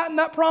has forgotten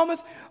that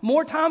promise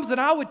more times than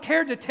I would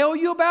care to tell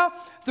you about,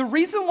 the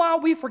reason why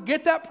we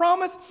forget that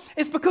promise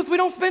is because we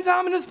don't spend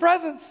time in His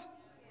presence.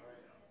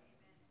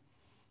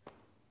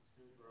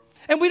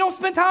 And we don't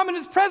spend time in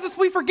His presence,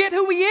 we forget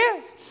who He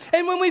is.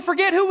 And when we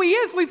forget who He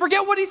is, we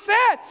forget what He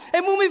said.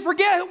 And when we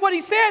forget what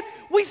He said,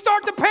 we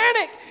start to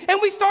panic. And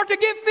we start to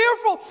get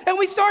fearful. And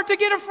we start to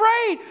get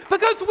afraid.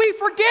 Because we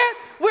forget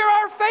where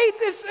our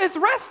faith is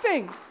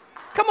resting.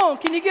 Come on,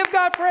 can you give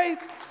God praise?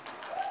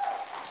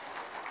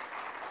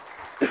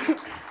 You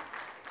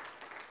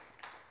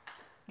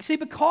see,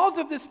 because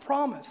of this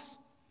promise,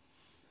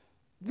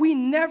 we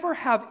never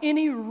have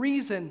any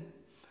reason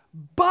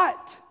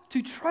but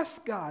to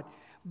trust God,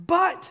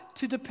 but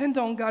to depend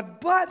on God,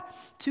 but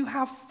to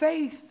have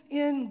faith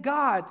in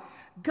God.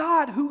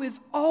 God who is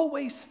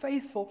always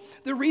faithful.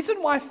 The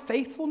reason why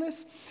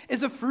faithfulness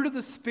is a fruit of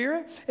the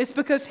Spirit is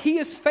because He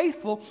is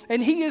faithful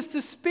and He is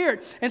the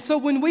Spirit. And so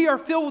when we are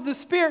filled with the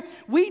Spirit,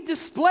 we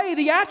display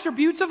the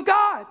attributes of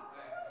God.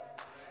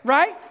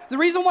 Right? The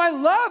reason why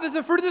love is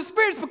a fruit of the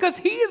Spirit is because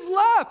He is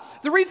love.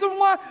 The reason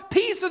why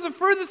peace is a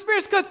fruit of the Spirit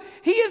is because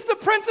He is the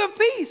Prince of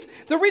Peace.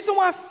 The reason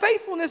why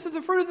faithfulness is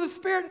a fruit of the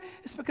Spirit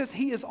is because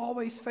He is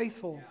always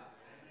faithful.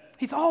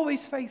 He's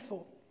always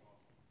faithful.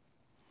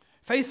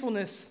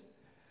 Faithfulness,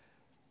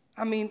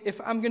 I mean, if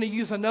I'm going to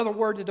use another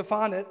word to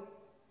define it,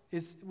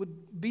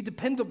 would be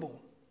dependable.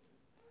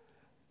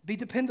 Be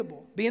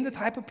dependable. Being the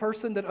type of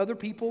person that other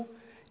people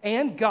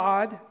and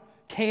God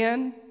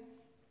can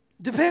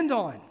depend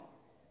on.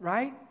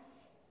 Right?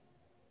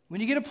 When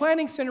you get a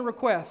planning center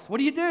request, what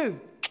do?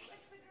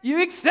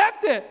 You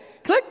accept it.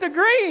 Click the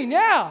green,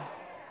 yeah.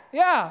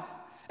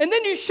 And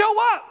then you show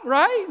up,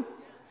 right?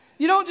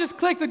 You don't just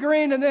click the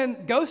green and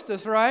then ghost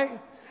us,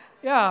 right?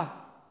 Yeah.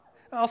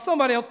 Oh,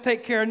 somebody else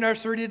take care of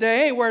nursery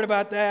today. I ain't worried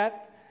about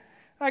that.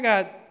 I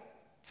got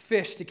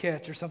fish to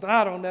catch or something.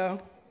 I don't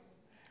know.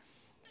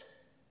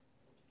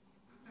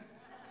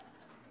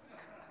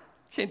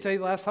 Can't tell you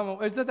the last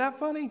time. Is that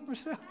funny,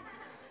 Michelle?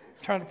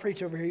 Trying to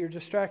preach over here, you're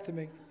distracting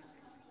me.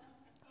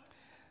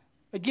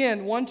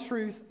 Again, one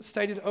truth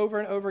stated over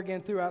and over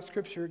again throughout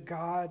Scripture: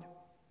 God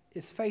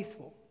is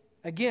faithful.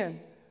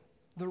 Again,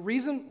 the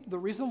reason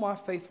why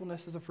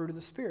faithfulness is a fruit of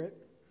the Spirit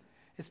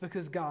is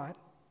because God,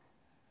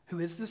 who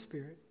is the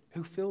Spirit,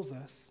 who fills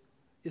us,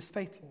 is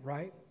faithful,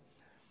 right?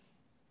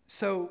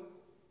 So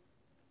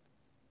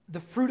the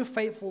fruit of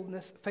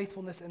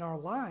faithfulness in our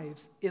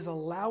lives is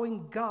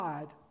allowing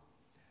God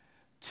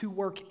to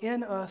work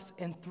in us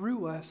and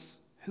through us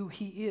who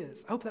He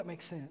is. I hope that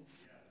makes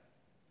sense.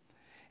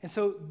 And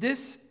so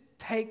this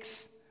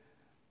takes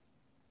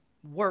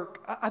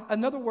work.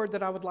 Another word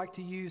that I would like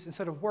to use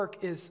instead of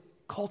work is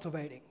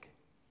cultivating,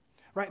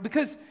 right?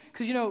 Because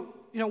you know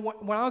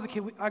when I was a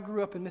kid, I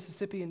grew up in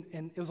Mississippi,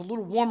 and it was a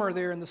little warmer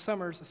there in the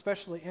summers,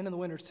 especially, and in the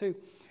winters too.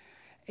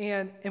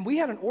 And we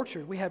had an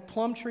orchard. We had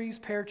plum trees,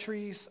 pear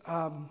trees.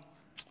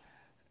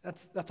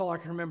 That's all I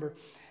can remember.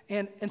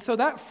 And so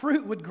that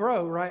fruit would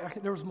grow,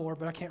 right? There was more,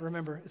 but I can't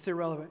remember. It's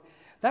irrelevant.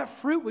 That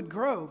fruit would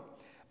grow.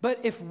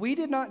 But if we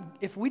did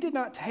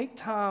not take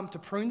time to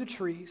prune the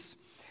trees,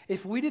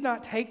 if we did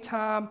not take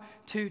time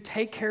to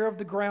take care of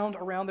the ground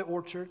around the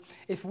orchard,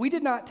 if we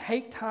did not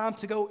take time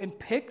to go and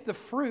pick the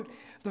fruit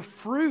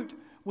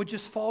would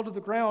just fall to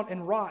the ground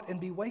and rot and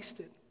be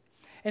wasted.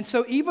 And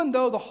so even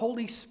though the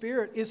Holy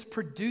Spirit is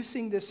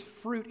producing this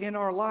fruit in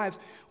our lives,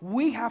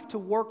 we have to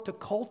work to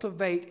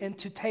cultivate and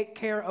to take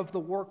care of the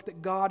work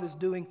that God is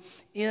doing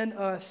in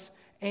us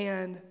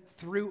and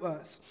through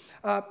us.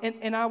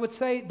 And I would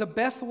say the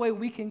best way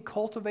we can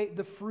cultivate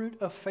the fruit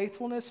of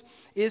faithfulness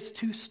is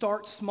to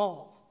start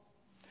small.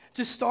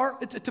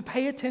 To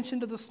pay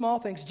attention to the small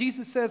things.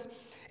 Jesus says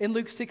in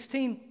Luke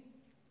 16,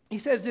 He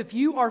says, if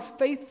you are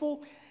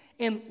faithful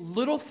in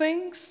little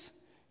things,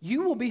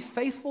 you will be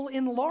faithful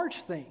in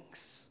large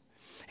things.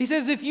 He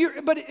says, if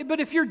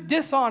you're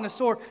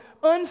dishonest or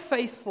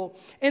unfaithful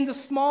in the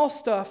small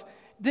stuff,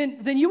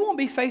 then you won't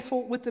be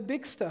faithful with the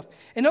big stuff.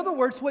 In other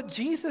words, what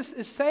Jesus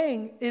is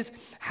saying is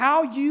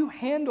how you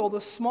handle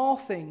the small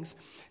things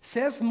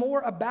says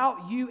more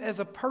about you as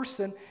a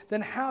person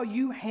than how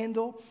you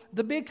handle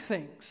the big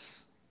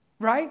things,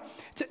 right?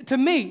 To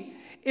me,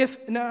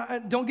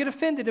 don't get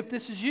offended if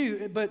this is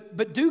you,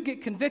 but do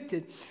get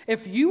convicted.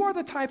 If you are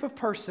the type of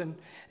person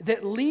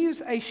that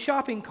leaves a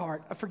shopping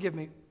cart, forgive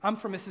me, I'm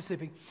from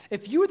Mississippi.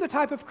 If you are the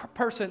type of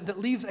person that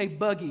leaves a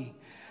buggy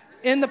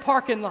in the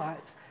parking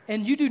lot,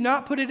 and you do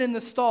not put it in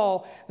the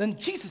stall, then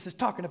Jesus is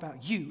talking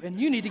about you, and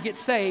you need to get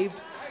saved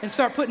and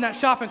start putting that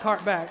shopping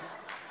cart back,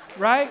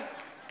 right?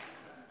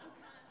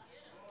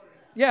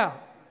 Yeah.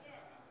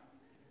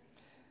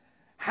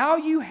 How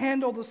you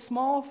handle the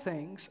small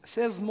things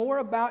says more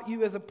about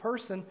you as a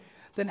person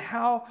than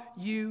how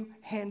you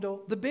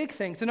handle the big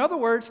things. In other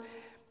words,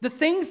 the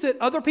things that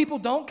other people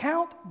don't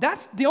count,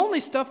 that's the only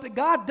stuff that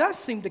God does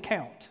seem to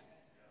count.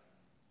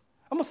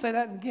 I'm going to say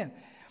that again.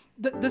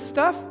 The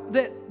stuff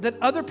that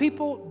other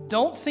people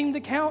don't seem to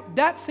count,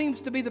 that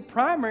seems to be the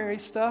primary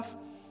stuff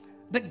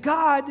that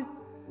God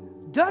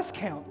does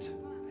count.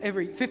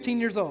 Every 15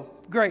 years old.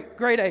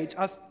 Great age.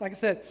 Like I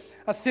said,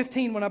 I was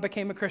 15 when I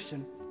became a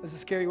Christian. Is it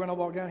scary when I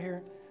walk down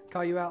here,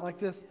 call you out like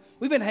this?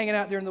 We've been hanging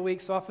out during the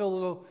week, so I feel a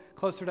little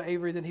closer to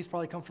Avery than he's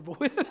probably comfortable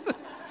with.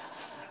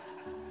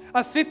 I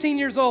was 15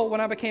 years old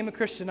when I became a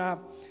Christian. I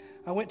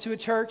went to a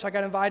church. I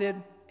got invited,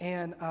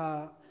 and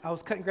I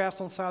was cutting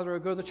grass on the side of the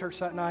road, go to the church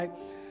that night.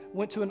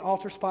 Went to an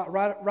altar spot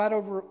right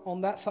over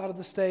on that side of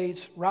the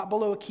stage, right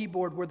below a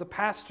keyboard where the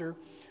pastor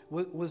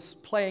was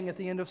playing at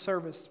the end of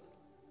service.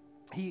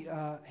 He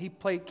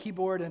played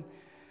keyboard,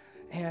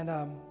 and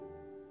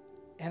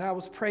I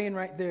was praying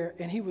right there,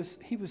 and he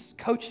was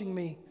coaching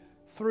me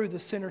through the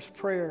sinner's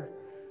prayer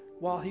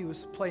while he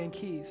was playing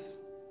keys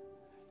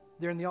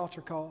during the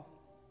altar call,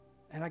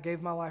 and I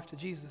gave my life to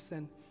Jesus,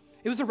 and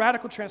it was a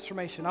radical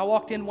transformation. I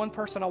walked in one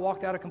person, I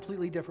walked out a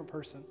completely different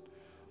person.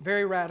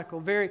 Very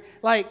radical,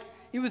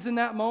 it was in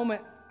that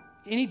moment,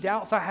 any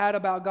doubts I had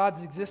about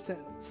God's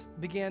existence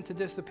began to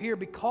disappear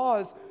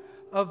because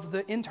of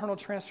the internal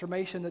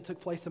transformation that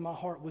took place in my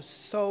heart was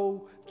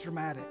so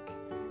dramatic.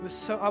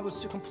 I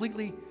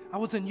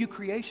was a new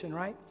creation,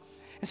 right?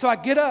 And so I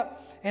get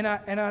up and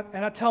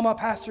I tell my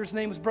pastor, his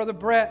name is Brother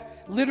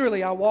Brett.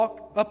 Literally, I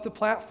walk up the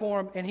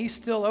platform and he's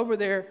still over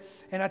there,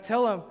 and I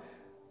tell him,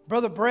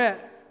 Brother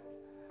Brett,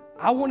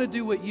 I want to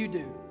do what you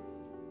do.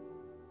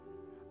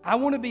 I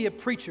want to be a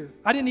preacher.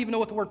 I didn't even know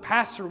what the word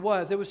pastor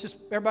was. It was just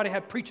everybody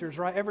had preachers,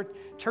 right? Every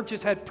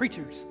churches had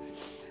preachers.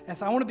 And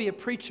so I want to be a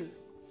preacher.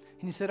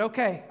 And he said,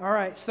 okay, all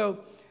right. So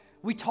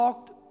we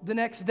talked the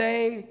next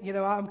day.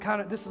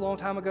 This is a long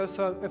time ago,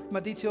 so if my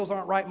details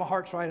aren't right, my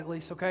heart's right at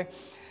least, okay?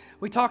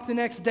 We talked the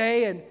next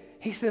day, and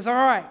he says, all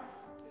right,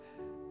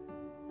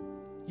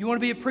 you want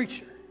to be a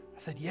preacher?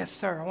 I said, yes,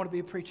 sir, I want to be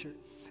a preacher.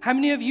 How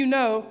many of you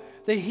know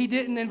that he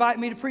didn't invite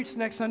me to preach the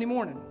next Sunday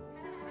morning?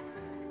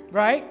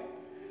 Right?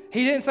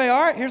 He didn't say, all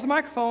right, here's the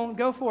microphone,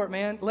 go for it,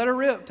 man. Let her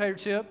rip, Tater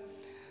Chip.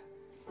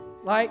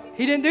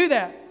 He didn't do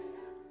that.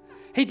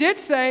 He did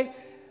say,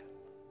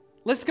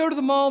 let's go to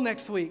the mall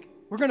next week.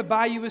 We're going to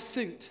buy you a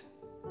suit.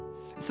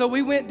 So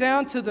we went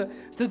down to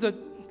the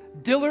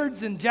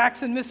Dillard's in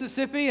Jackson,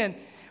 Mississippi, and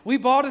we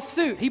bought a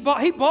suit. He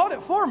bought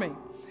it for me.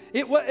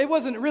 It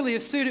wasn't really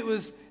a suit. It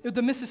was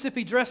the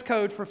Mississippi dress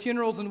code for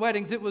funerals and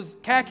weddings. It was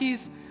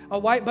khakis, a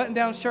white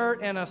button-down shirt,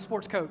 and a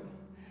sports coat.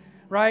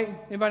 Right?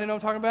 Anybody know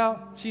what I'm talking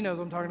about? She knows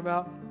what I'm talking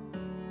about.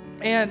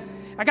 And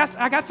I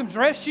got some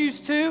dress shoes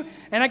too,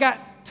 and I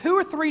got 2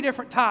 or 3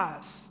 different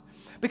ties.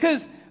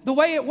 Because the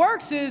way it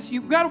works is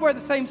you've got to wear the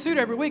same suit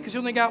every week because you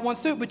only got one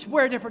suit, but you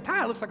wear a different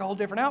tie. It looks like a whole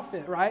different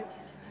outfit, right?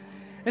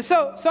 And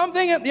so I'm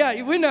thinking,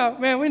 yeah, we know.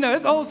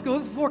 It's old school.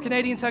 This is before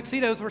Canadian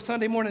tuxedos were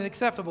Sunday morning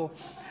acceptable.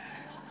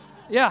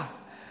 Yeah.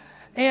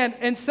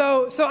 And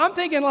so I'm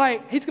thinking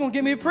he's going to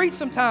get me to preach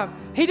sometime.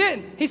 He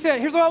didn't. He said,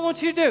 here's what I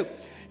want you to do.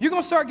 You're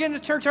going to start getting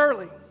to church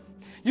early.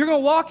 You're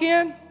going to walk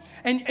in,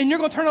 and you're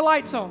going to turn the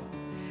lights on.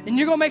 And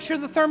you're going to make sure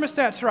the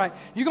thermostat's right.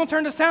 You're going to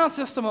turn the sound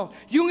system on.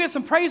 You're going to get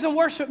some praise and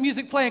worship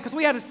music playing because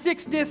we had a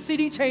 6-disc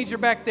CD changer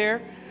back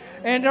there.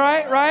 And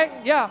right?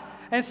 Yeah.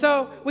 And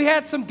so we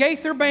had some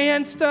Gaither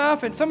band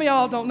stuff, and some of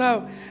y'all don't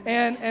know,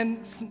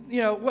 and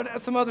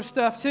some other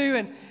stuff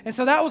too. And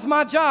so that was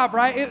my job,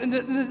 right?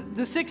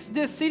 The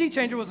 6-disc CD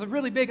changer was a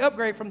really big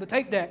upgrade from the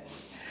tape deck.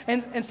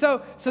 And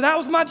so that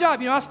was my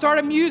job. I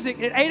started music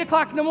at 8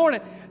 o'clock in the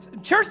morning.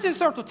 Church didn't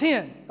start till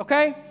 10,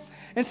 okay?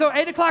 And so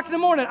 8 o'clock in the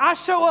morning, I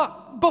show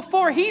up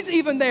before he's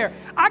even there.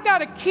 I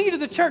got a key to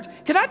the church.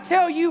 Can I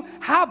tell you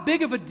how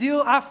big of a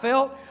deal I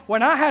felt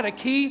when I had a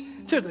key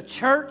to the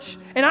church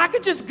and I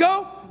could just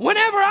go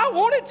whenever I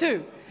wanted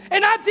to?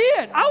 And I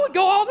did. I would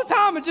go all the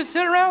time and just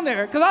sit around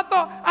there because I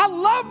thought I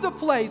loved the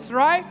place,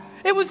 right?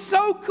 It was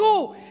so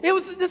cool.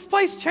 This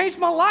place changed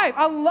my life.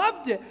 I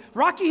loved it.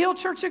 Rocky Hill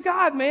Church of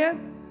God,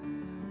 man.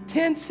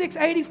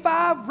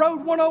 10685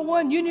 Road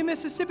 101, Union,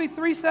 Mississippi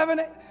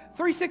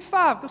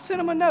 365. Go send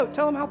them a note.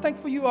 Tell them how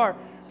thankful you are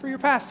for your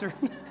pastor.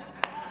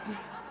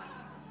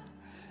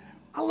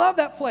 I love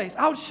that place.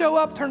 I would show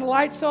up, turn the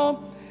lights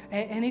on,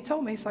 and he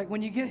told me, he's like,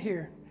 when you get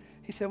here,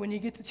 he said, when you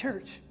get to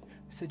church,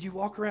 he said, you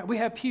walk around. We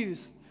have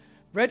pews,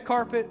 red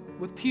carpet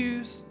with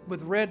pews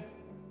with red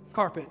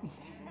carpet.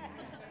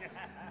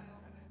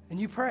 And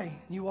you pray,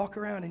 and you walk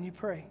around and you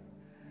pray.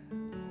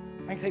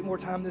 I can take more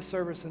time this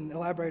service and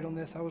elaborate on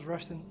this. I was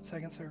rushed in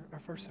our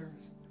first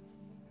service.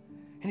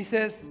 And he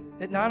says,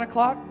 at 9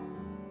 o'clock,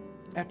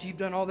 after you've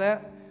done all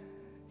that,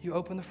 you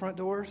open the front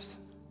doors.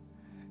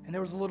 And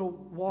there was a little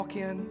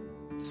walk-in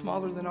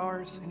smaller than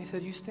ours. And he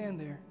said, you stand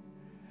there.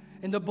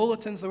 And the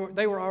bulletins,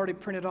 they were already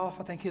printed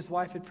off. I think his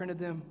wife had printed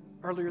them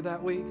earlier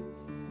that week.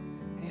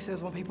 And he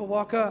says, when people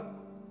walk up,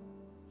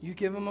 you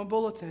give them a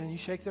bulletin and you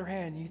shake their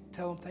hand. And you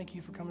tell them, thank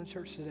you for coming to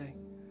church today.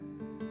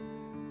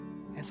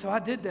 And so I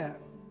did that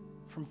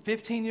from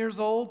 15 years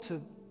old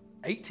to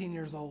 18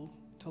 years old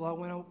till I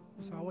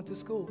went to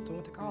school, till I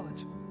went to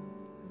college.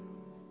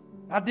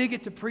 I did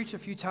get to preach a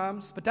few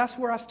times, but that's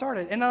where I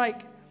started. And I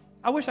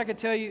wish I could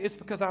tell you it's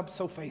because I'm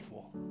so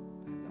faithful.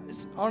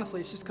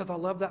 Honestly, it's just because I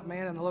love that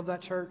man and I love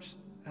that church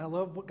and I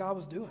love what God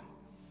was doing.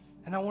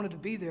 And I wanted to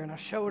be there and I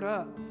showed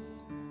up.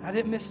 I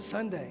didn't miss a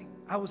Sunday.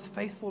 I was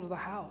faithful to the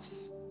house.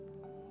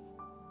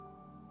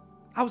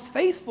 I was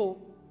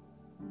faithful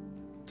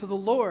to the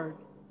Lord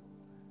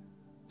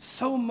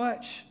so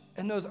much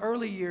in those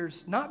early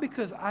years, not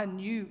because I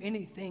knew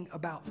anything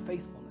about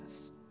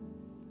faithfulness.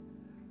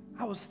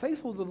 I was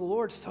faithful to the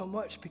Lord so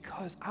much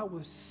because I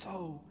was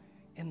so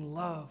in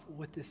love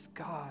with this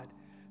God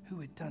who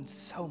had done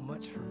so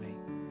much for me.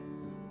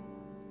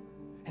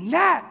 And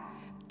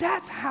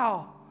that's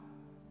how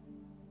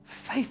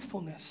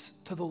faithfulness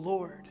to the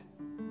Lord.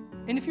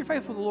 And if you're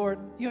faithful to the Lord,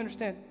 you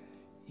understand,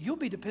 you'll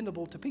be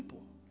dependable to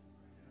people.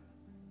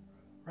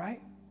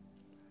 Right?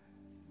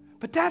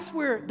 But that's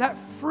where that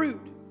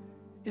fruit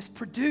is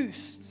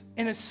produced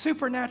in a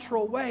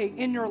supernatural way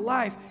in your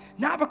life.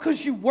 Not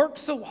because you work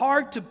so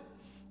hard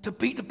to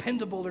be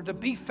dependable or to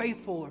be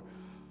faithful,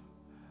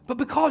 but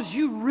because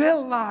you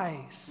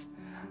realize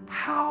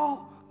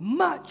how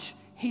much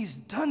He's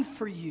done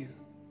for you.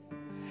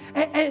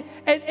 And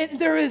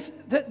there is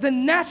the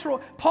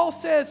natural. Paul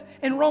says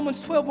in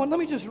Romans 12:1, let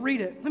me just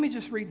read it. Let me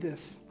just read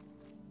this.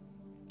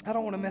 I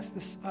don't want to mess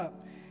this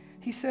up.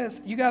 He says,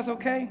 you guys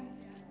okay?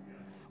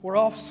 We're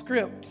off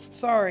script.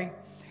 Sorry.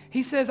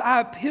 He says, I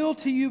appeal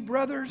to you,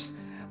 brothers,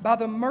 by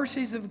the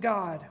mercies of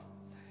God,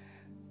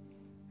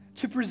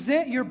 to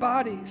present your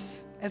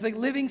bodies as a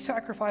living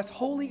sacrifice,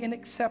 holy and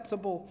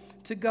acceptable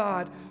to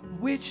God,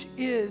 which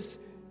is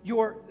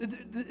your,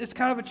 it's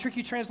kind of a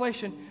tricky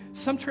translation.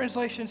 Some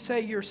translations say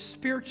your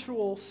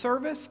spiritual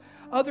service.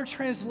 Other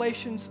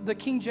translations, the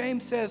King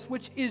James says,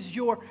 which is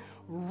your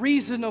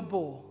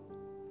reasonable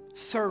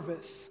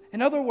service.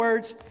 In other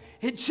words,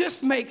 it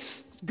just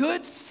makes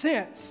good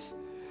sense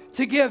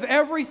to give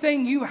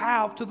everything you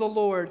have to the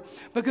Lord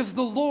because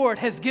the Lord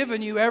has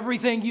given you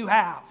everything you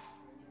have.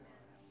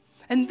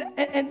 And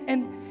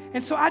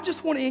so I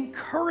just want to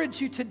encourage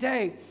you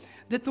today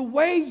that the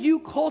way you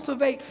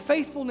cultivate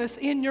faithfulness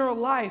in your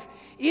life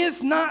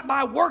is not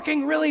by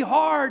working really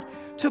hard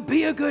to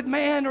be a good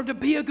man or to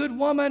be a good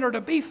woman or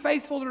to be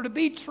faithful or to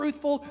be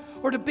truthful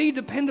or to be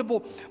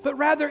dependable, but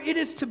rather it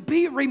is to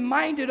be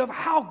reminded of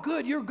how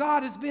good your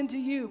God has been to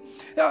you.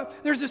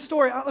 There's a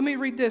story. Let me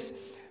read this.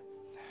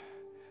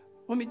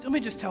 Let me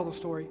just tell the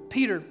story.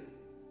 Peter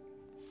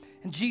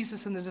and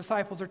Jesus and the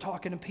disciples are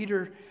talking, and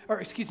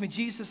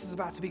Jesus is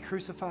about to be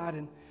crucified,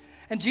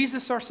 and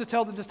Jesus starts to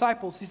tell the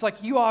disciples, he's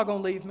like, you all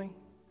gonna leave me.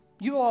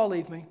 You all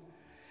leave me.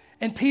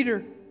 And Peter,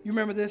 you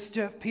remember this,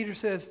 Jeff? Peter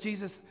says,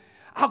 Jesus,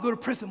 I'll go to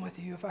prison with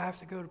you if I have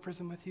to go to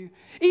prison with you.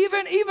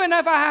 Even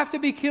if I have to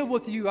be killed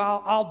with you,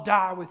 I'll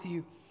die with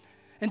you.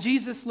 And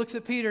Jesus looks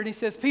at Peter and he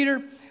says,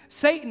 Peter,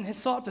 Satan has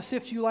sought to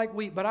sift you like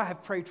wheat, but I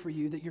have prayed for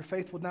you that your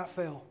faith would not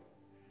fail.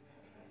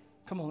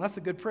 Come on, that's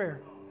a good prayer.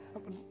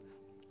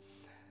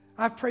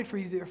 I've prayed for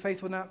you that your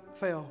faith would not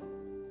fail.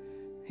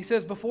 He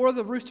says, before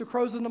the rooster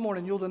crows in the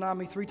morning, you'll deny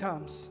me 3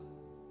 times.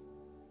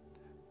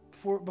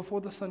 Before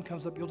the sun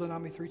comes up, you'll deny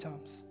me 3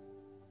 times.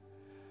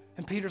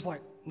 And Peter's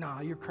like, nah,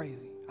 you're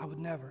crazy. I would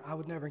never.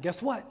 And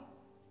guess what?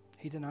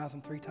 He denies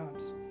him 3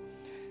 times.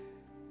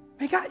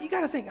 Man, God, you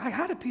got to think,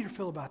 how did Peter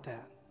feel about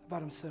that,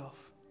 about himself?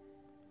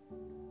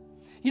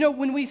 You know,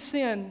 when we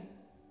sin,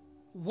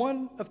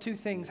 one of 2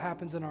 things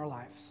happens in our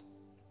lives.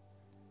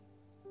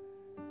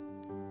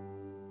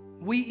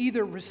 We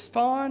either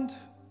respond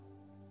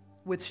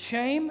with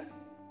shame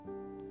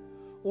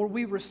or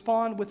we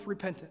respond with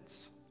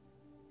repentance.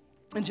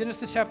 In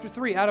Genesis chapter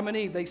 3, Adam and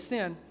Eve, they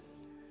sin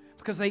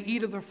because they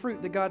eat of the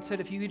fruit that God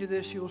said, if you eat of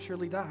this, you will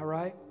surely die,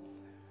 right?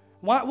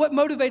 What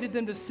motivated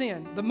them to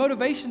sin? The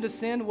motivation to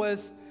sin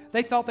was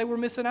they thought they were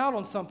missing out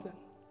on something.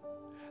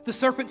 The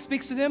serpent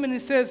speaks to them and he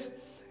says,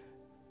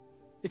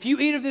 if you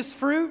eat of this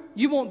fruit,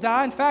 you won't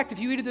die. In fact, if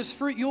you eat of this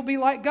fruit, you'll be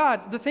like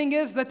God. The thing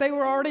is that they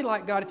were already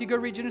like God. If you go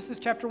read Genesis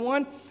chapter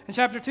 1 and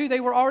chapter 2, they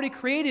were already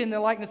created in the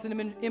likeness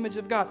and image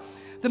of God.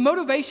 The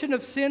motivation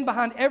of sin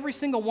behind every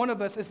single one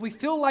of us is we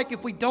feel like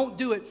if we don't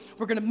do it,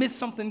 we're going to miss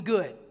something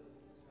good,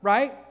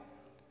 right?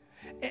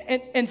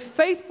 And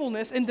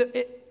faithfulness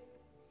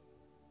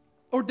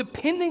or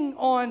depending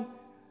on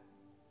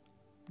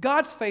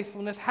God's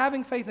faithfulness,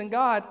 having faith in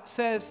God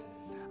says,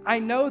 I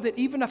know that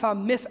even if I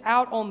miss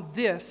out on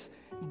this,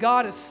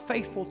 God is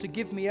faithful to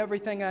give me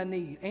everything I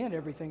need and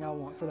everything I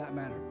want for that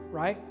matter,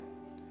 right?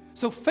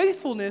 So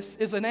faithfulness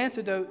is an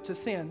antidote to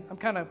sin. I'm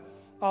kind of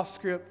off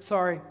script,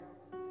 sorry.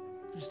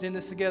 We're just in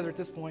this together at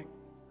this point.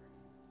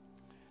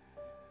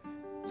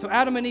 So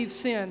Adam and Eve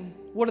sin,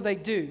 what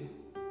do?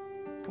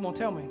 Come on,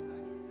 tell me.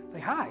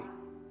 They hide.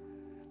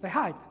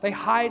 They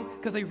hide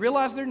because they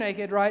realize they're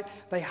naked, right?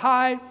 They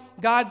hide.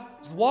 God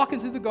is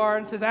walking through the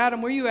garden, says,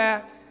 Adam, where you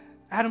at?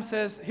 Adam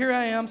says, here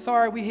I am,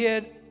 sorry, we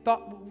hid.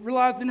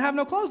 Realized didn't have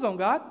no clothes on,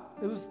 God.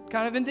 It was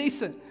kind of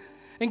indecent.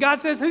 And God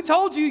says, who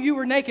told you you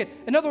were naked?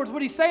 In other words,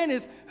 what he's saying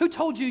is, who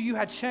told you you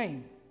had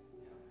shame?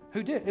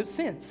 Who did? It was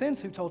sin. Sin's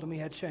who told him he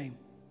had shame.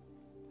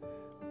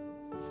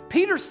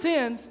 Peter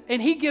sins,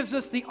 and he gives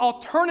us the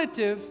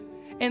alternative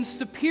and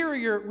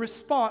superior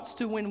response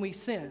to when we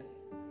sin.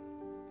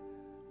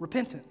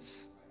 Repentance.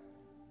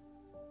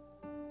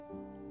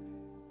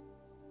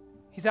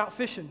 He's out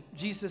fishing.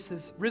 Jesus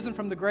has risen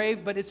from the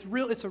grave, but it's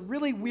a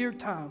really weird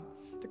time.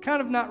 They're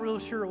kind of not real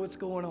sure what's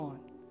going on.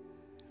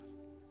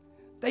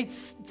 They'd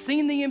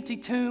seen the empty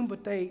tomb,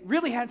 but they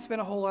really hadn't spent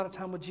a whole lot of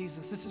time with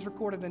Jesus. This is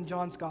recorded in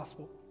John's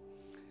gospel.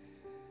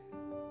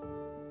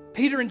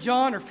 Peter and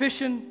John are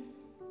fishing,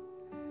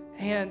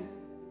 and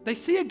they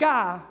see a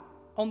guy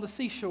on the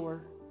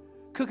seashore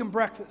cooking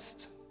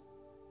breakfast.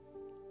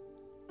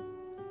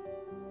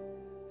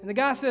 And the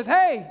guy says,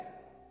 "Hey,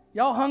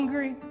 y'all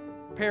hungry?"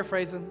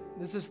 Paraphrasing.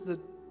 This is the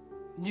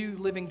New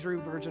Living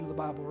Drew version of the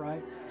Bible,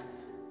 right?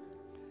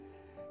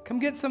 "Come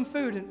get some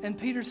food." And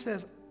Peter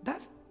says,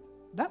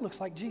 that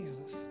looks like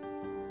Jesus.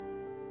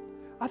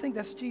 I think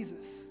that's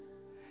Jesus.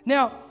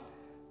 Now,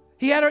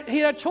 he had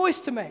a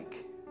choice to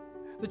make.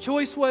 The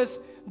choice was,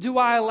 do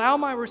I allow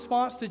my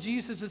response to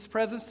Jesus'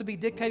 presence to be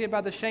dictated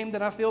by the shame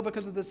that I feel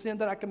because of the sin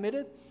that I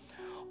committed?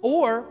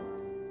 Or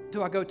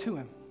do I go to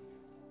him?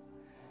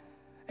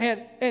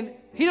 And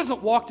he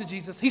doesn't walk to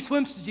Jesus. He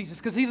swims to Jesus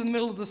because he's in the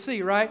middle of the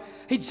sea, right?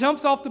 He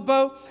jumps off the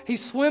boat. He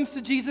swims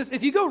to Jesus.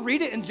 If you go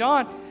read it in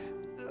John,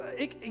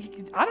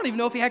 I don't even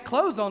know if he had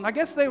clothes on. I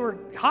guess they were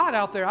hot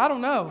out there. I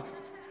don't know.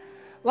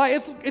 Like,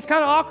 it's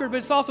kind of awkward, but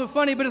it's also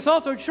funny, but it's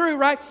also true,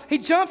 right? He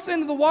jumps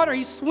into the water.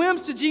 He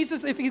swims to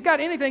Jesus. If he's got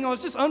anything on,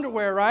 it's just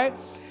underwear, right?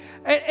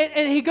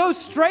 And he goes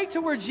straight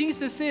to where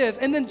Jesus is.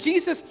 And then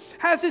Jesus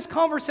has this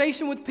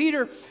conversation with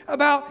Peter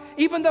about,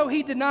 even though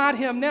he denied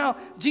him, now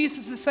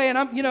Jesus is saying,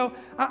 I'm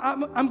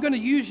going to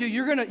use you.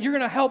 You're going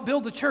to help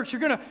build the church. You're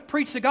going to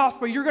preach the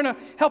gospel. You're going to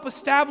help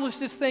establish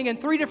this thing. And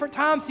 3 different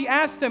times he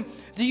asked him,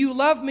 "Do you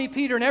love me,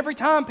 Peter?" And every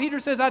time Peter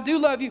says, "I do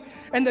love you."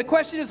 And the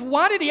question is,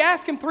 why did he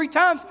ask him 3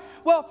 times?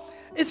 Well,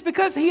 it's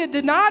because he had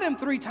denied him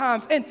 3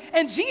 times.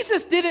 And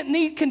Jesus didn't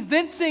need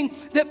convincing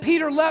that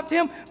Peter loved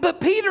him,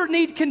 but Peter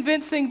needed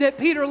convincing that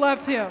Peter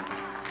loved him.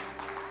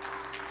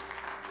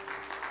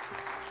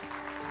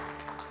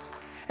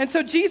 And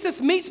so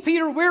Jesus meets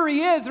Peter where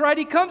he is, right?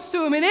 He comes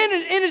to him, and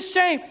in his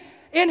shame,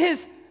 in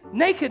his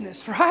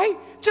nakedness, right?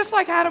 Just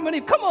like Adam and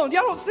Eve. Come on,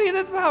 y'all don't see it.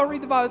 This is how I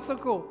read the Bible. It's so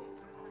cool.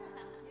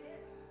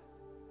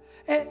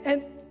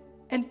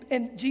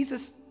 And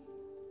Jesus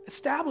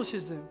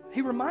establishes him.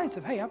 He reminds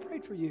him, "Hey, I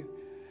prayed for you.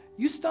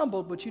 You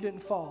stumbled, but you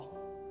didn't fall."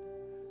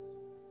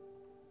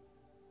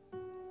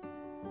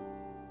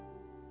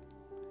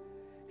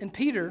 And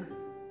Peter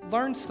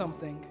learned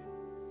something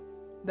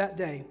that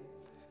day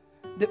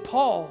that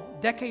Paul,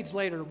 decades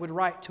later, would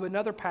write to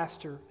another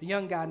pastor, a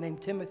young guy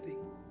named Timothy.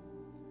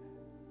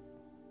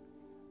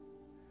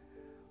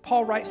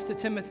 Paul writes to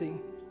Timothy,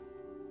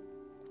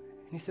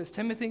 and he says,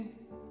 "Timothy,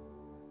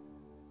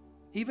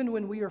 even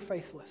when we are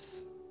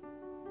faithless,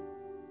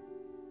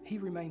 he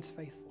remains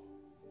faithful.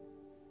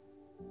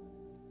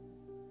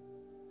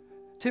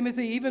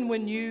 Timothy, even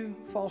when you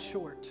fall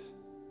short,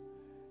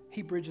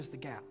 he bridges the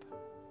gap.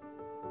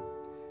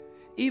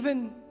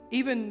 Even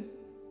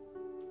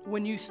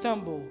when you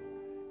stumble,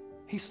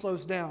 he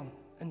slows down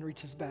and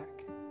reaches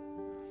back.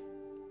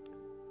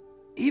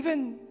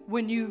 Even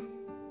when you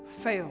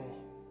fail,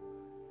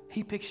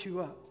 he picks you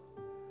up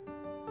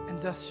and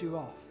dusts you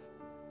off.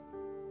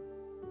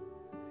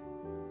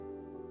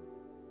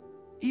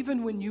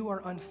 Even when you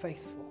are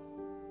unfaithful,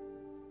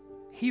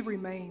 he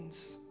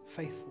remains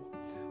faithful."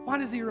 Why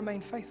does he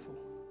remain faithful?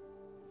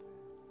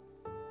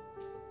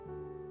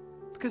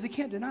 Because he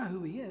can't deny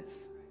who he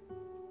is.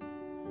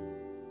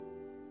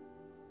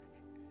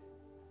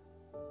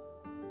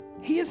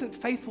 He isn't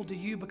faithful to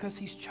you because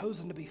he's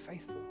chosen to be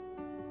faithful.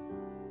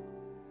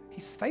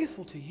 He's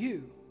faithful to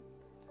you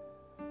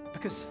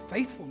because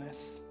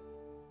faithfulness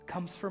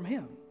comes from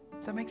him.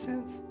 Does that make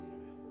sense?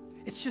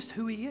 It's just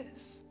who he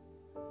is.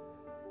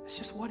 It's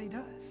just what he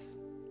does.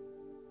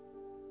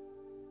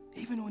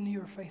 Even when you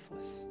are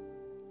faithless,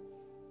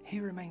 he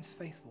remains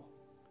faithful,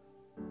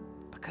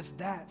 because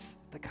that's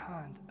the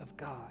kind of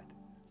God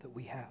that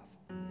we have.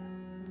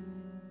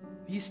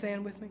 Will you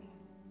stand with me?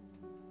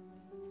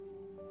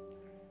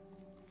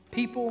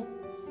 People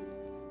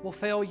will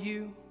fail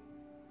you.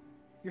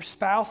 Your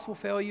spouse will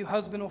fail you.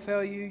 Husband will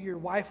fail you. Your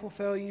wife will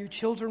fail you.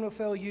 Children will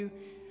fail you.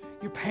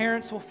 Your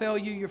parents will fail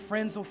you. Your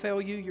friends will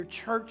fail you. Your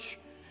church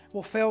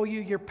will fail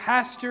you. Your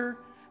pastor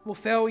will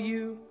fail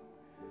you.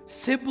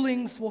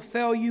 Siblings will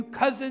fail you.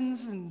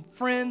 Cousins and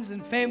friends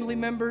and family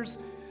members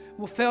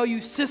will fail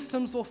you.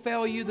 Systems will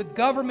fail you. The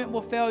government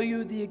will fail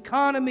you. The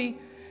economy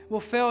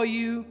will fail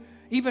you.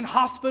 Even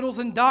hospitals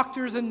and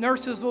doctors and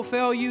nurses will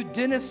fail you.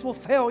 Dentists will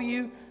fail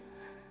you.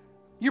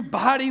 Your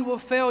body will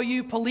fail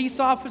you. Police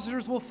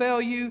officers will fail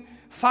you.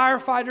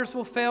 Firefighters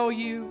will fail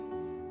you.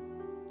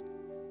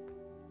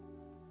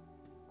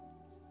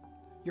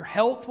 Your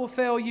health will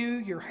fail you.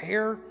 Your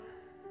hair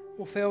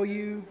will fail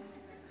you.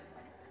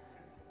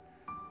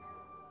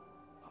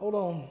 Hold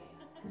on.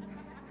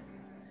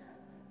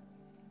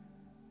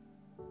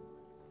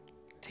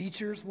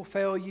 Teachers will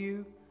fail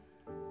you.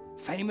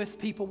 Famous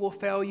people will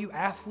fail you.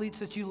 Athletes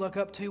that you look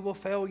up to will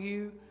fail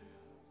you.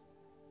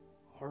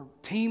 Or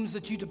teams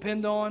that you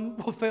depend on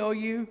will fail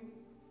you.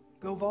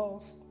 Go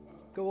Vols.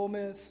 Go Ole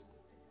Miss.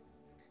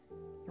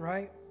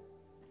 Right?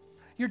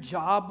 Your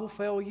job will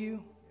fail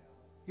you.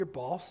 Your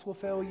boss will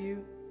fail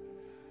you.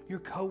 Your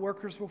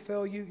coworkers will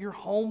fail you. Your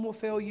home will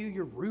fail you.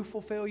 Your roof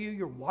will fail you.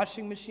 Your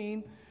washing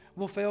machine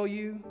will fail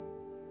you.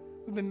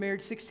 We've been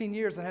married 16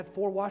 years and had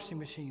 4 washing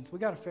machines. We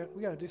got to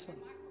do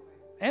something.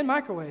 And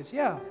microwaves,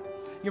 yeah.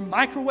 Your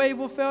microwave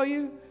will fail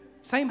you.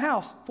 Same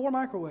house, 4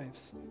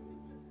 microwaves.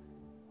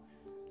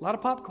 A lot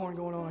of popcorn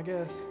going on, I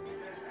guess.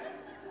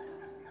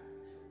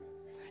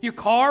 Your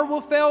car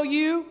will fail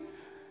you.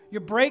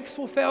 Your brakes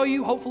will fail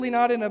you. Hopefully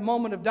not in a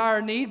moment of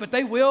dire need, but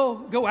they will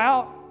go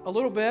out a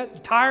little bit.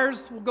 Your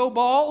tires will go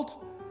bald.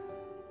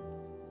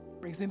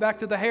 Brings me back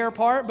to the hair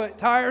part, but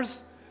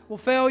tires will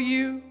fail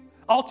you.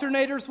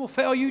 Alternators will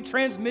fail you.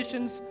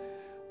 Transmissions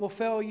will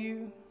fail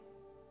you.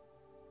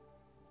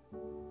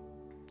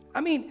 I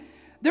mean,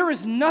 there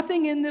is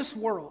nothing in this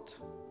world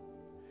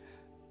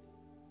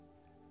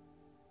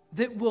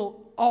that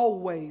will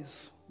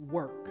always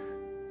work,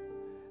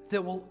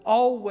 that will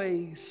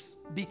always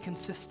be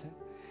consistent,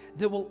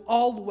 that will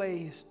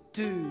always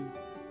do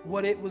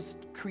what it was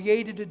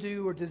created to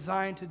do or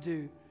designed to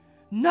do.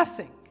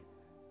 Nothing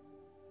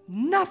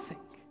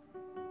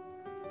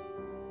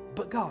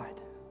but God.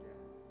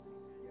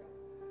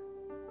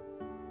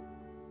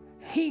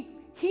 He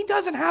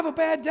doesn't have a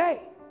bad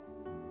day.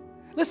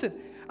 Listen,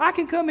 I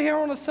can come here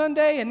on a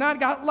Sunday and not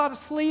got a lot of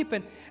sleep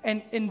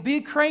and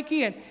be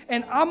cranky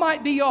and I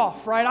might be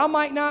off, right? I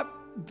might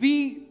not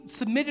be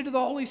submitted to the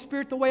Holy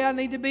Spirit the way I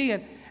need to be,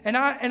 and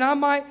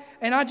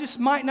I just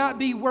might not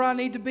be where I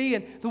need to be,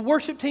 and the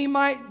worship team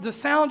the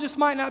sound just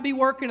might not be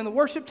working, and the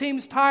worship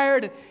team's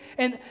tired,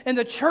 and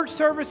the church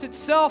service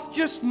itself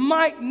just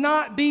might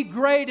not be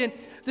great, and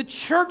the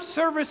church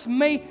service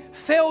may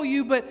fail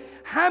you, but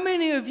how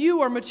many of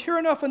you are mature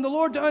enough in the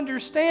Lord to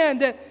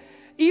understand that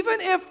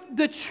even if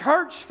the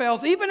church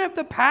fails, even if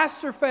the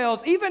pastor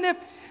fails, even if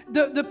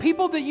the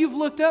people that you've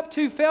looked up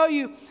to fail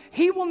you,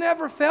 He will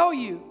never fail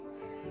you.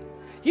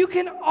 You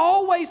can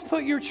always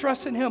put your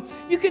trust in Him.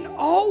 You can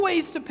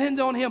always depend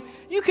on Him.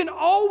 You can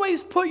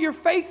always put your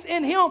faith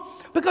in Him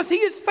because He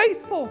is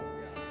faithful.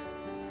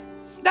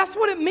 That's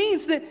what it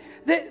means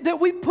that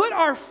we put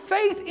our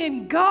faith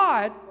in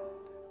God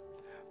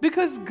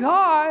because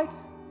God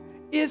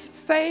is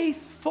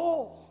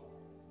faithful.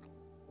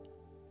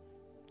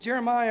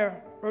 Jeremiah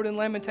wrote in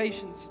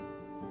Lamentations,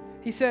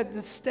 he said,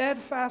 the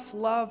steadfast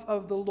love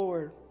of the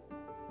Lord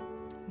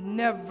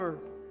never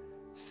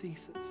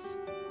ceases.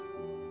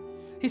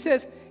 He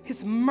says,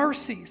 His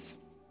mercies,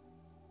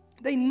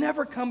 they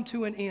never come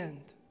to an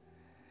end.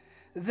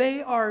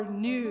 They are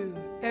new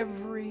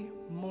every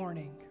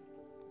morning.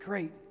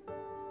 Great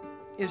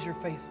is your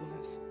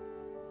faithfulness.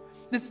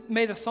 This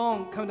made a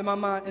song come to my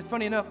mind. It's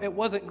funny enough, it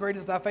wasn't Great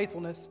is Thy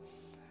Faithfulness,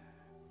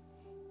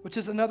 which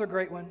is another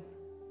great one.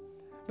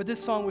 But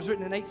this song was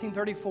written in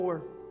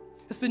 1834.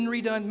 It's been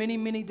redone many,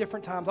 many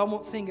different times. I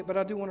won't sing it, but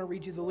I do want to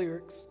read you the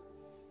lyrics.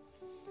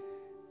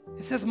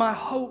 It says, my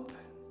hope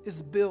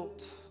is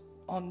built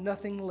on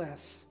nothing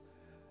less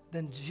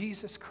than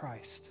Jesus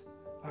Christ,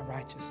 my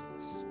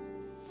righteousness.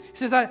 He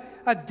says,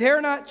 I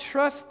dare not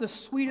trust the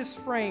sweetest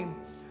frame,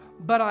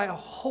 but I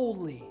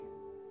wholly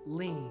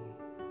lean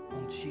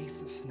on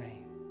Jesus'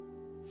 name.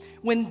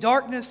 When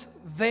darkness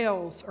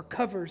veils or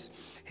covers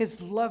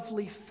His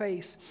lovely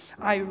face,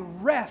 I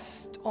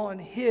rest on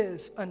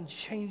His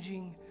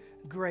unchanging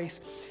grace.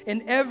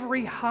 In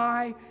every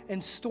high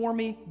and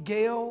stormy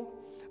gale,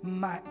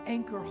 my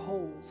anchor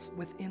holds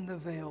within the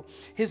veil.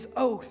 His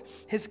oath,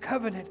 His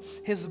covenant,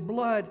 His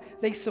blood,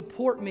 they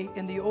support me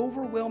in the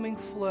overwhelming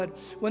flood.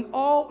 When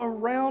all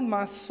around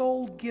my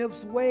soul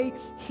gives way,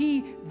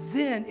 He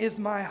then is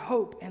my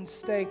hope and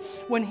stay.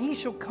 When He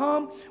shall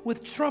come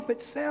with trumpet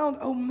sound,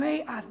 oh,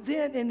 may I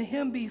then in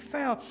Him be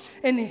found.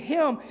 In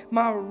Him,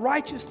 my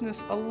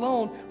righteousness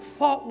alone,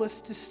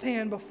 faultless to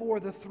stand before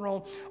the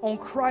throne. On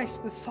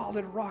Christ, the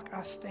solid rock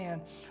I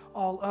stand.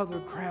 All other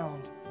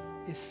ground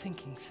is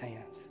sinking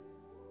sand.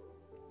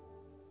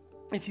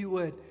 If you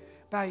would,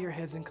 bow your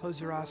heads and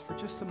close your eyes for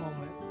just a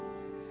moment.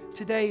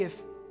 Today,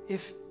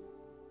 if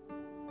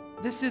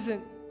this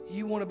isn't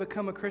you want to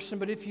become a Christian,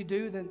 but if you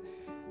do, then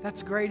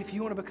that's great. If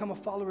you want to become a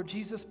follower of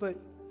Jesus, but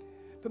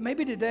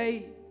maybe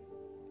today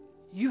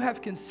you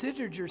have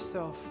considered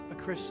yourself a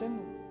Christian,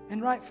 and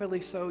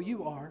rightfully so,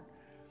 you are.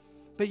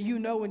 But you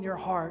know in your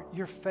heart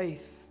your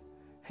faith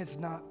has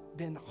not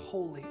been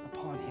wholly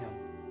upon Him.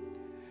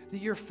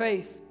 That your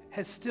faith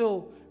has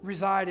still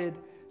resided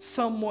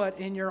somewhat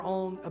in your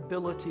own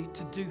ability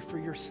to do for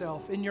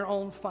yourself, in your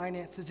own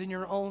finances, in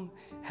your own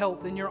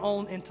health, in your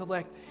own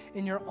intellect,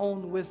 in your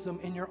own wisdom,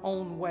 in your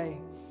own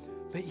way.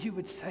 But you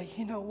would say,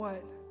 you know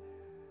what?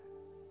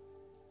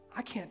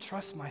 I can't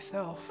trust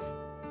myself.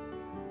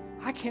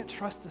 I can't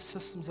trust the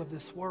systems of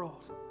this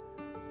world.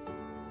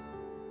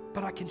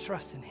 But I can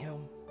trust in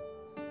Him.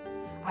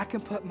 I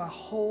can put my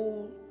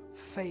whole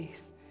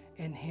faith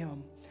in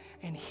Him.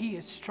 and He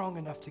is strong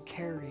enough to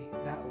carry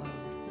that load.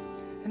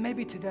 And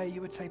maybe today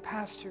you would say,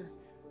 Pastor,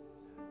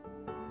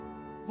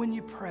 when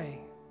you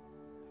pray,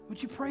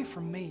 would you pray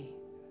for me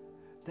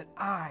that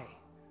I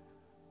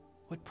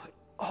would put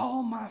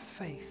all my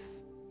faith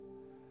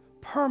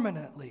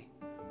permanently,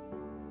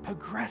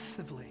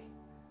 progressively,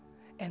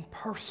 and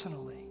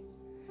personally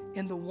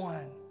in the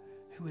one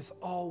who is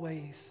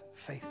always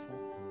faithful?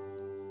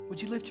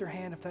 Would you lift your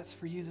hand if that's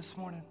for you this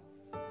morning?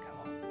 Come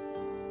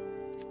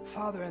on.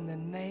 Father, in the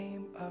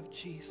name of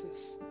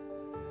Jesus,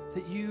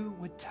 that you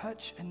would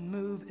touch and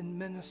move and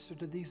minister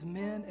to these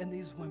men and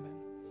these women,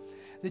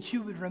 that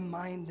you would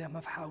remind them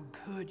of how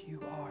good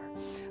you are,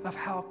 of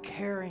how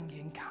caring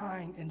and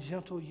kind and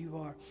gentle you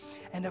are,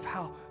 and of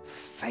how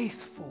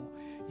faithful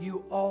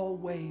you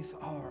always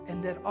are,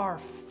 and that our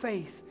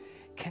faith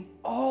can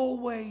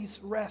always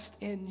rest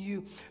in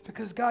you.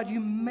 Because God, you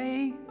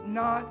may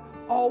not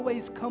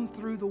always come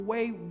through the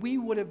way we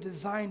would have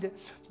designed it,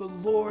 but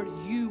Lord,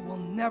 you will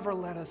never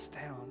let us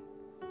down.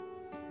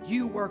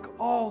 You work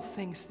all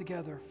things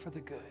together for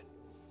the good.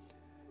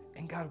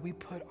 And God, we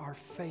put our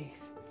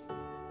faith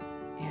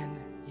in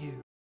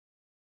you.